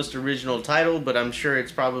the most original title, but I'm sure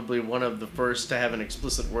it's probably one of the first to have an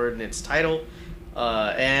explicit word in its title.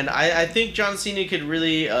 And I think John Cena could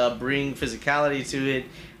really bring physicality to it.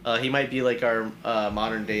 He might be like our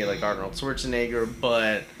modern day like Arnold Schwarzenegger,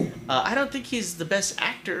 but I don't think he's the best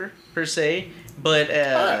actor per se. But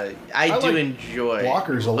I do enjoy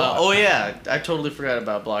Blockers a lot. Oh yeah, I totally forgot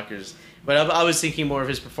about Blockers. But I was thinking more of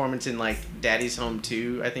his performance in like Daddy's Home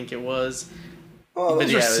 2, I think it was. Oh,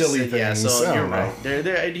 those are silly things. Yeah, so you're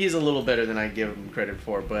right. He's a little better than I give him credit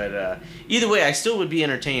for, but either way, I still would be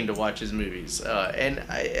entertained to watch his movies. And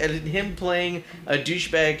him playing a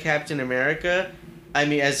douchebag Captain America, I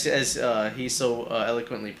mean, as he so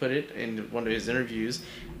eloquently put it in one of his interviews,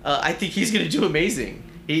 I think he's going to do amazing.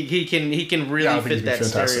 He can really fit that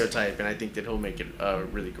stereotype, and I think that he'll make it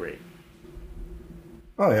really great.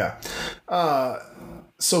 Oh yeah.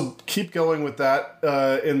 So keep going with that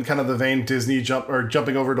in kind of the vein Disney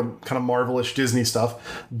jumping over to kind of Marvel-ish Disney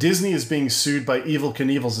stuff. Disney is being sued by Evel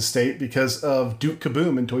Knievel's estate because of Duke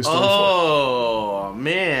Kaboom in Toy Story 4. Oh,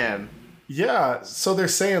 man. Yeah, so they're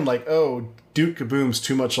saying like, oh, Duke Kaboom's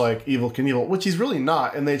too much like Evel Knievel, which he's really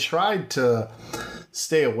not. And they tried to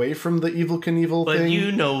stay away from the Evel Knievel thing. But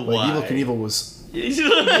you know why. Evel Knievel was...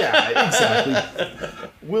 yeah, exactly.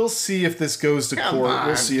 We'll see if this goes to court.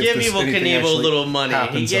 We'll see if this Evel Knievel a little money.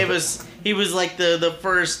 He gave us. He was like the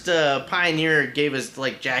first pioneer. Gave us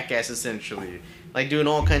like Jackass essentially, like doing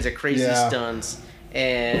all kinds of crazy stunts.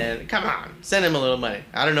 And come on, send him a little money.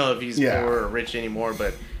 I don't know if he's poor or rich anymore,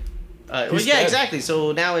 but exactly.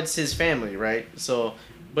 So now it's his family, right? So,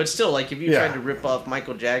 but still, like if you tried to rip off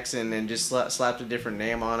Michael Jackson and just slapped a different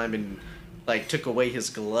name on him and like took away his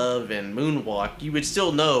glove and moonwalk, you would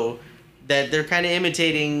still know that they're kind of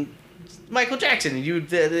imitating Michael Jackson, and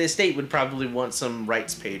the estate would probably want some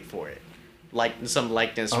rights paid for it, like some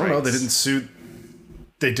likeness. I don't know. They didn't sue.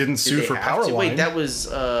 They didn't sue for Powerline. Wait, that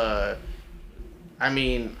was. I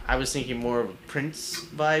was thinking more of a Prince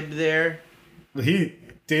vibe there. He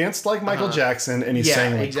danced like Michael Jackson, and he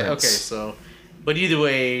sang like Prince. Okay, so, but either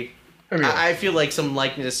way, I feel like some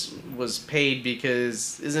likeness was paid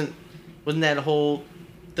because wasn't that whole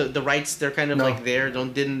the rights? They're kind of like there.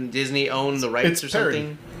 Didn't Disney own the rights or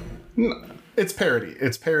something? No, it's parody.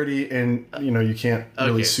 It's parody, and you can't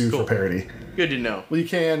really sue for parody. Good to know. Well, you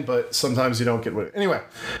can, but sometimes you don't get with it. Anyway,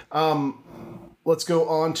 let's go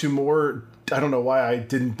on to more. I don't know why I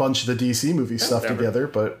didn't bunch the DC movie stuff together,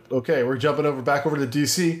 but okay, we're jumping back over to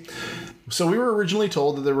DC. So we were originally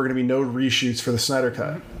told that there were going to be no reshoots for the Snyder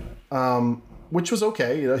Cut. Which was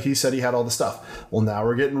okay. He said he had all the stuff. Well, now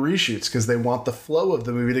we're getting reshoots because they want the flow of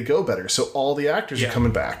the movie to go better. So all the actors are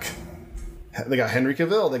coming back. They got Henry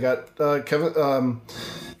Cavill. They got Kevin.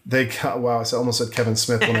 They got, wow, I almost said Kevin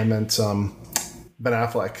Smith when I meant Ben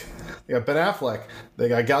Affleck. They got Ben Affleck. They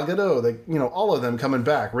got Gal Gadot. All of them coming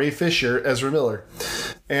back. Ray Fisher, Ezra Miller,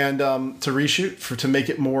 and to reshoot to make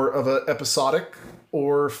it more of a episodic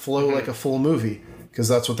or flow like a full movie, because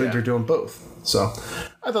that's what they're doing both. So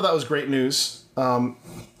I thought that was great news. I'm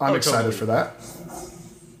excited for that.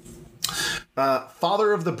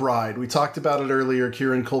 Father of the Bride. We talked about it earlier.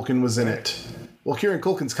 Kieran Culkin was in it. Well, Kieran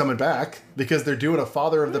Culkin's coming back because they're doing a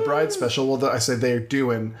Father of the Bride special. Well, I said they're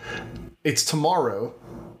doing. It's tomorrow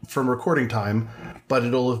from recording time, but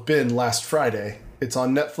it'll have been last Friday. It's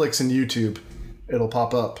on Netflix and YouTube. It'll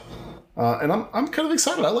pop up. And I'm kind of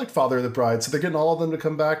excited. I like Father of the Bride. So they're getting all of them to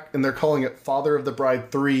come back, and they're calling it Father of the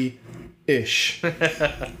Bride 3-ish. Because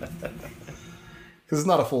it's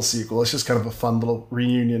not a full sequel. It's just kind of a fun little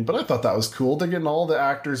reunion. But I thought that was cool. They're getting all the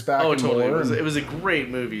actors back. Oh, totally. It was a great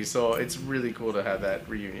movie, so it's really cool to have that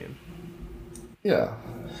reunion. Yeah.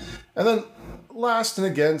 And then last, and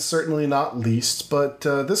again, certainly not least, but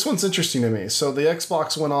this one's interesting to me. So the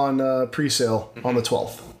Xbox went on pre-sale on the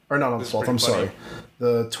 12th. Or not on the 12th, I'm sorry.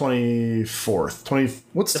 The 24th.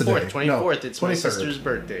 What's today? 24th. No, it's 23rd. My sister's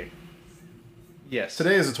birthday. Yes.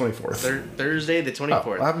 Today is the 24th. Thursday, the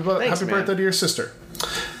 24th. Oh, happy birthday to your sister.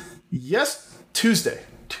 Yes, Tuesday,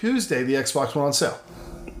 the Xbox went on sale.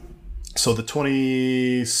 So the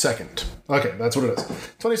 22nd. Okay, that's what it is.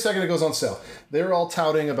 22nd, it goes on sale. They're all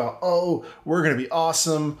touting about, we're going to be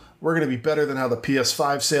awesome. We're going to be better than how the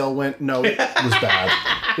PS5 sale went. No, it was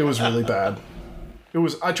bad. It was really bad.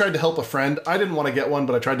 I tried to help a friend. I didn't want to get one,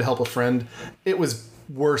 but I tried to help a friend. It was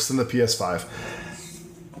worse than the PS5.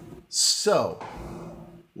 So,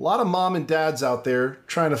 a lot of mom and dads out there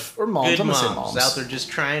trying to, or moms, good I'm going to say moms. Out there just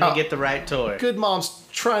trying to get the right toy. Good moms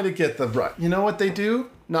trying to get the right. You know what they do?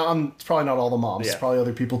 No, it's probably not all the moms. Yeah. It's probably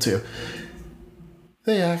other people too.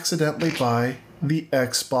 They accidentally buy the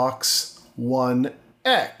Xbox One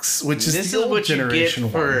X, which is the old generation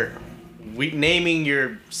one. This is what you get for naming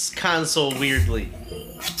your console weirdly.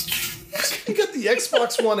 You got the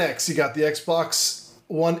Xbox One X. You got the Xbox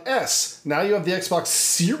One S. Now you have the Xbox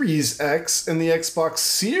Series X and the Xbox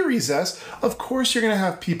Series S. Of course you're going to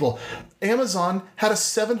have people. Amazon had a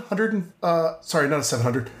 700... sorry, not a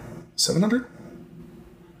 700. 700?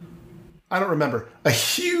 I don't remember. A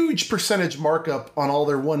huge percentage markup on all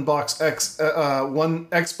their one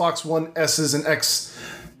Xbox One S's and X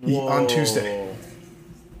on Tuesday.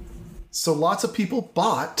 So lots of people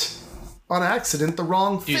bought on accident the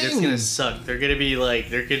wrong thing. Dude, that's going to suck. They're going to be like...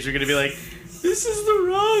 Their kids are going to be like... This is the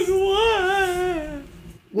wrong one.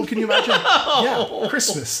 Well, can you imagine? Yeah,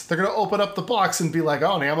 Christmas. They're going to open up the box and be like,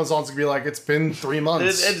 and Amazon's going to be like, it's been 3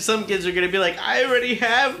 months. And some kids are going to be like, I already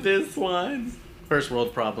have this one. First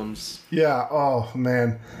world problems. Yeah, oh,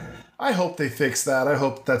 man. I hope they fix that. I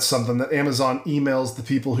hope that's something that Amazon emails the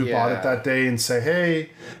people who bought it that day and say,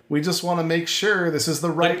 hey, we just want to make sure this is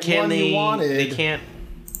the right one you wanted. They can't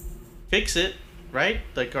fix it, right?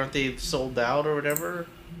 Like, aren't they sold out or whatever?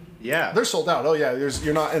 Yeah, they're sold out. Oh yeah,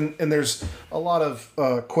 and there's a lot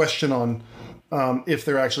of question on if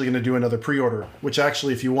they're actually going to do another pre-order. Which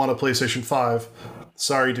actually, if you want a PlayStation 5,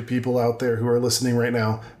 sorry to people out there who are listening right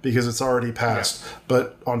now because it's already passed. Yeah.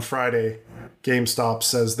 But on Friday, GameStop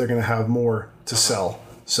says they're going to have more to sell.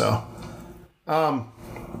 So,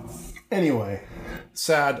 anyway.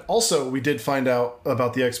 Sad. Also, we did find out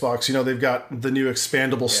about the Xbox. They've got the new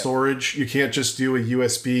expandable storage. You can't just do a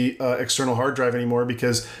USB external hard drive anymore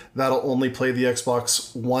because that'll only play the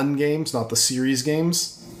Xbox One games, not the Series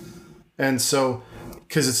games. And so,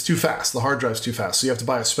 because it's too fast, the hard drive's too fast, so you have to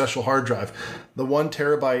buy a special hard drive. The 1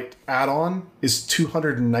 terabyte add-on is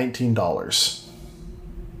 $219.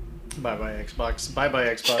 Bye-bye Xbox. Bye-bye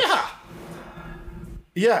Xbox. Yeah.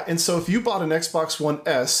 Yeah, and so if you bought an Xbox One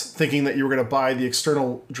S thinking that you were going to buy the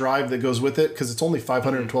external drive that goes with it, because it's only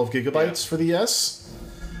 512 gigabytes for the S,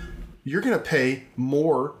 you're going to pay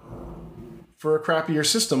more for a crappier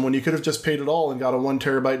system when you could have just paid it all and got a 1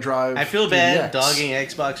 terabyte drive. I feel bad dogging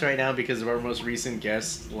Xbox right now because of our most recent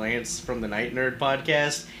guest, Lance from the Night Nerd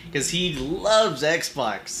podcast, because he loves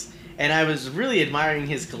Xbox. And I was really admiring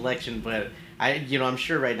his collection, but I'm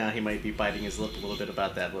sure right now he might be biting his lip a little bit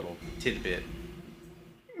about that little tidbit.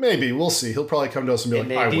 Maybe. We'll see. He'll probably come to us and be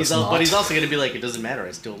like, I was not. But he's also going to be like, it doesn't matter.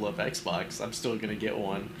 I still love Xbox. I'm still going to get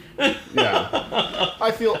one. Yeah. I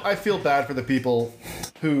feel bad for the people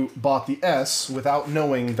who bought the S without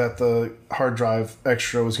knowing that the hard drive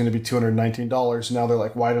extra was going to be $219. Now they're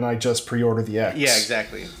like, why didn't I just pre-order the X? Yeah,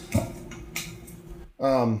 exactly.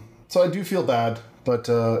 So I do feel bad, but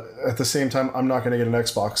at the same time, I'm not going to get an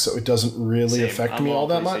Xbox, so it doesn't really affect me all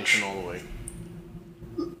that much. All the way.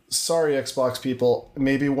 sorry, Xbox people.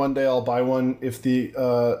 Maybe one day I'll buy one if the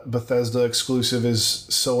Bethesda exclusive is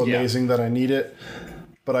so amazing that I need it.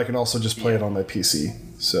 But I can also just play it on my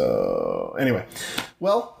PC. So, anyway.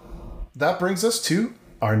 Well, that brings us to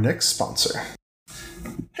our next sponsor.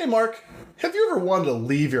 Hey, Mark. Have you ever wanted to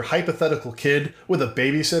leave your hypothetical kid with a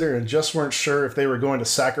babysitter and just weren't sure if they were going to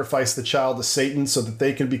sacrifice the child to Satan so that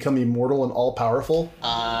they can become immortal and all-powerful?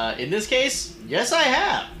 In this case, yes I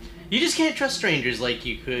have. You just can't trust strangers like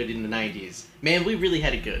you could in the 90s. Man, we really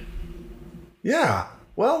had it good. Yeah,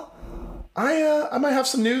 well, I might have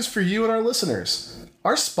some news for you and our listeners.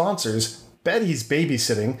 Our sponsors, Betty's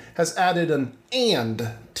Babysitting, has added an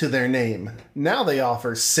 "and" to their name. Now they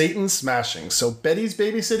offer Satan Smashing. So Betty's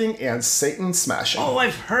Babysitting and Satan Smashing. Oh,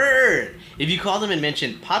 I've heard! If you call them and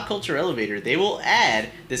mention Pop Culture Elevator, they will add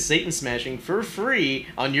the Satan Smashing for free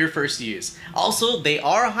on your first use. Also, they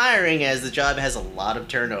are hiring as the job has a lot of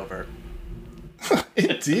turnover.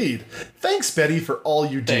 Indeed. Thanks, Betty, for all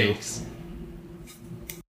you do. Thanks.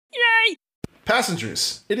 Yay!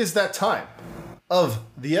 Passengers, it is that time of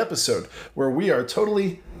the episode where we are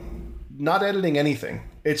totally not editing anything.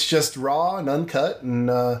 It's just raw and uncut, and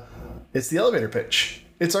it's the elevator pitch.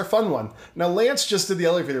 It's our fun one. Now, Lance just did the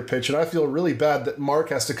elevator pitch, and I feel really bad that Mark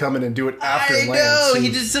has to come in and do it after Lance. I know! He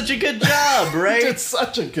did such a good job, right? He did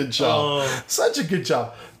such a good job. Oh. Such a good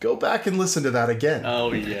job. Go back and listen to that again.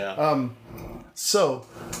 Oh, yeah. So,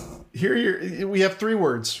 here we have 3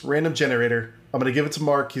 words. Random generator. I'm going to give it to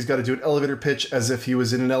Mark. He's got to do an elevator pitch as if he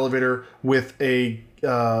was in an elevator with a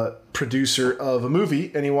producer of a movie,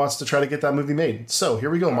 and he wants to try to get that movie made. So, here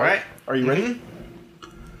we go, Mark. All right. Are you ready?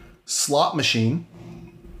 Slot machine.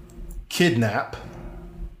 Kidnap.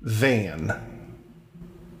 Van.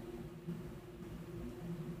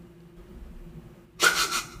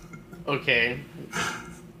 Okay.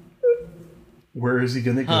 Where is he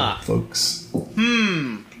going to go, folks?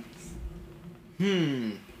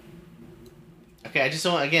 Okay, I just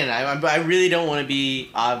don't, again, I really don't want to be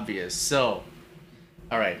obvious. So,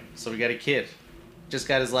 alright, so we got a kid. Just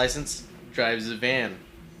got his license, drives a van.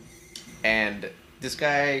 And this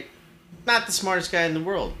guy, not the smartest guy in the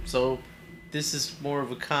world. So, this is more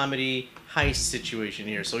of a comedy heist situation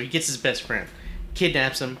here. So, he gets his best friend,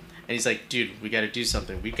 kidnaps him, and he's like, dude, we got to do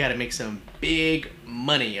something. We got to make some big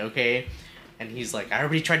money, okay? And he's like, I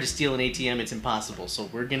already tried to steal an ATM. It's impossible. So,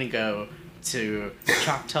 we're going to go to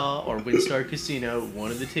Choctaw or Windstar Casino, one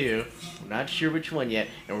of the two. I'm not sure which one yet,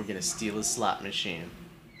 and we're gonna steal a slot machine.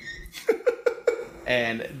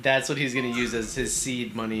 And that's what he's gonna use as his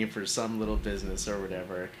seed money for some little business or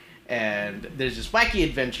whatever. And there's just wacky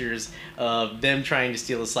adventures of them trying to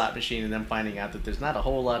steal a slot machine and them finding out that there's not a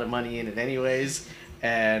whole lot of money in it anyways.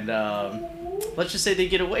 And let's just say they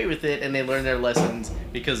get away with it and they learn their lessons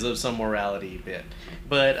because of some morality bit.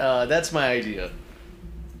 But that's my idea.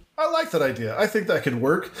 I like that idea. I think that could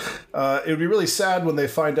work. It would be really sad when they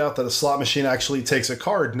find out that a slot machine actually takes a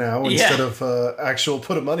card now instead of actual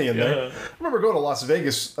put of money in there. I remember going to Las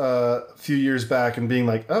Vegas a few years back and being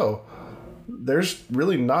like, oh, there's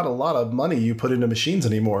really not a lot of money you put into machines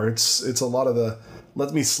anymore. It's a lot of the,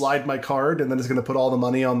 let me slide my card and then it's going to put all the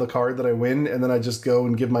money on the card that I win, and then I just go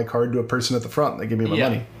and give my card to a person at the front and they give me my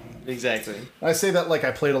money. Exactly. I say that like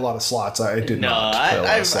I played a lot of slots. I did not play a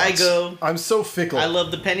lot of slots. I go. I'm so fickle. I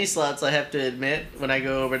love the penny slots, I have to admit, when I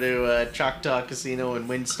go over to Choctaw Casino and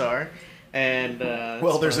Windstar. And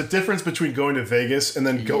well, there's a difference between going to Vegas and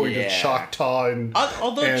then going to Choctaw and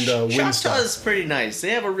Choctaw is pretty nice.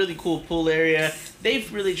 They have a really cool pool area.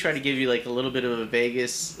 They've really tried to give you like a little bit of a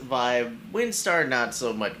Vegas vibe. Windstar, not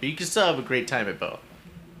so much, but you can still have a great time at both.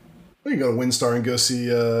 Well, you can go to Windstar and go see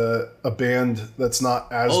a band that's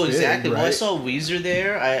not as big. Oh, exactly. Right? Well, I saw Weezer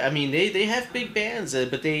there. I mean, they have big bands,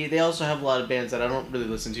 but they also have a lot of bands that I don't really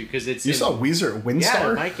listen to because it's. You saw Weezer at Windstar?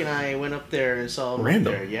 Yeah, Mike and I went up there and saw them up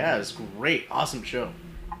there. Yeah, it was great. Awesome show.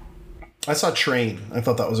 I saw Train. I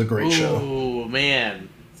thought that was a great show. Oh, man.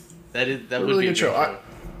 That would really be a good show.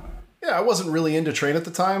 I wasn't really into Train at the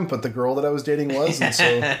time, but the girl that I was dating was, and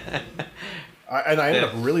so... I ended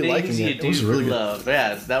up really liking it. It was really good.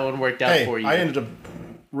 Yeah, that one worked out for you. I ended up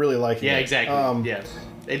really liking it. Yeah, exactly. Yeah.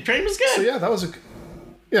 And Train was good. So yeah, that was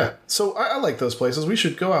so I like those places. We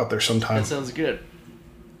should go out there sometime. That sounds good.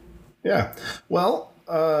 Yeah. Well,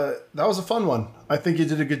 that was a fun one. I think you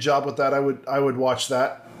did a good job with that. I would watch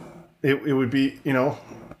that. It would be,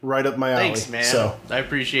 right up my alley. Thanks, man. So I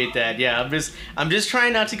appreciate that. Yeah, I'm just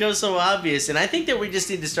trying not to go so obvious, and I think that we just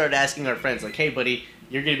need to start asking our friends, like, hey, buddy,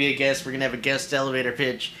 you're gonna be a guest. We're gonna have a guest elevator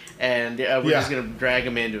pitch, and we're just gonna drag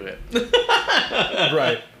them into it.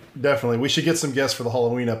 Right. Definitely. We should get some guests for the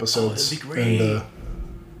Halloween episodes. Oh, that'd be great.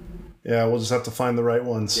 And, we'll just have to find the right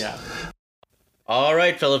ones. Yeah. All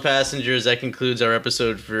right, fellow passengers, that concludes our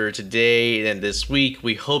episode for today and this week.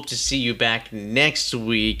 We hope to see you back next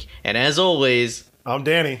week. And as always, I'm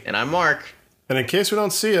Danny. And I'm Mark. And in case we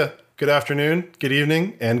don't see you, good afternoon, good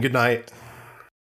evening, and good night.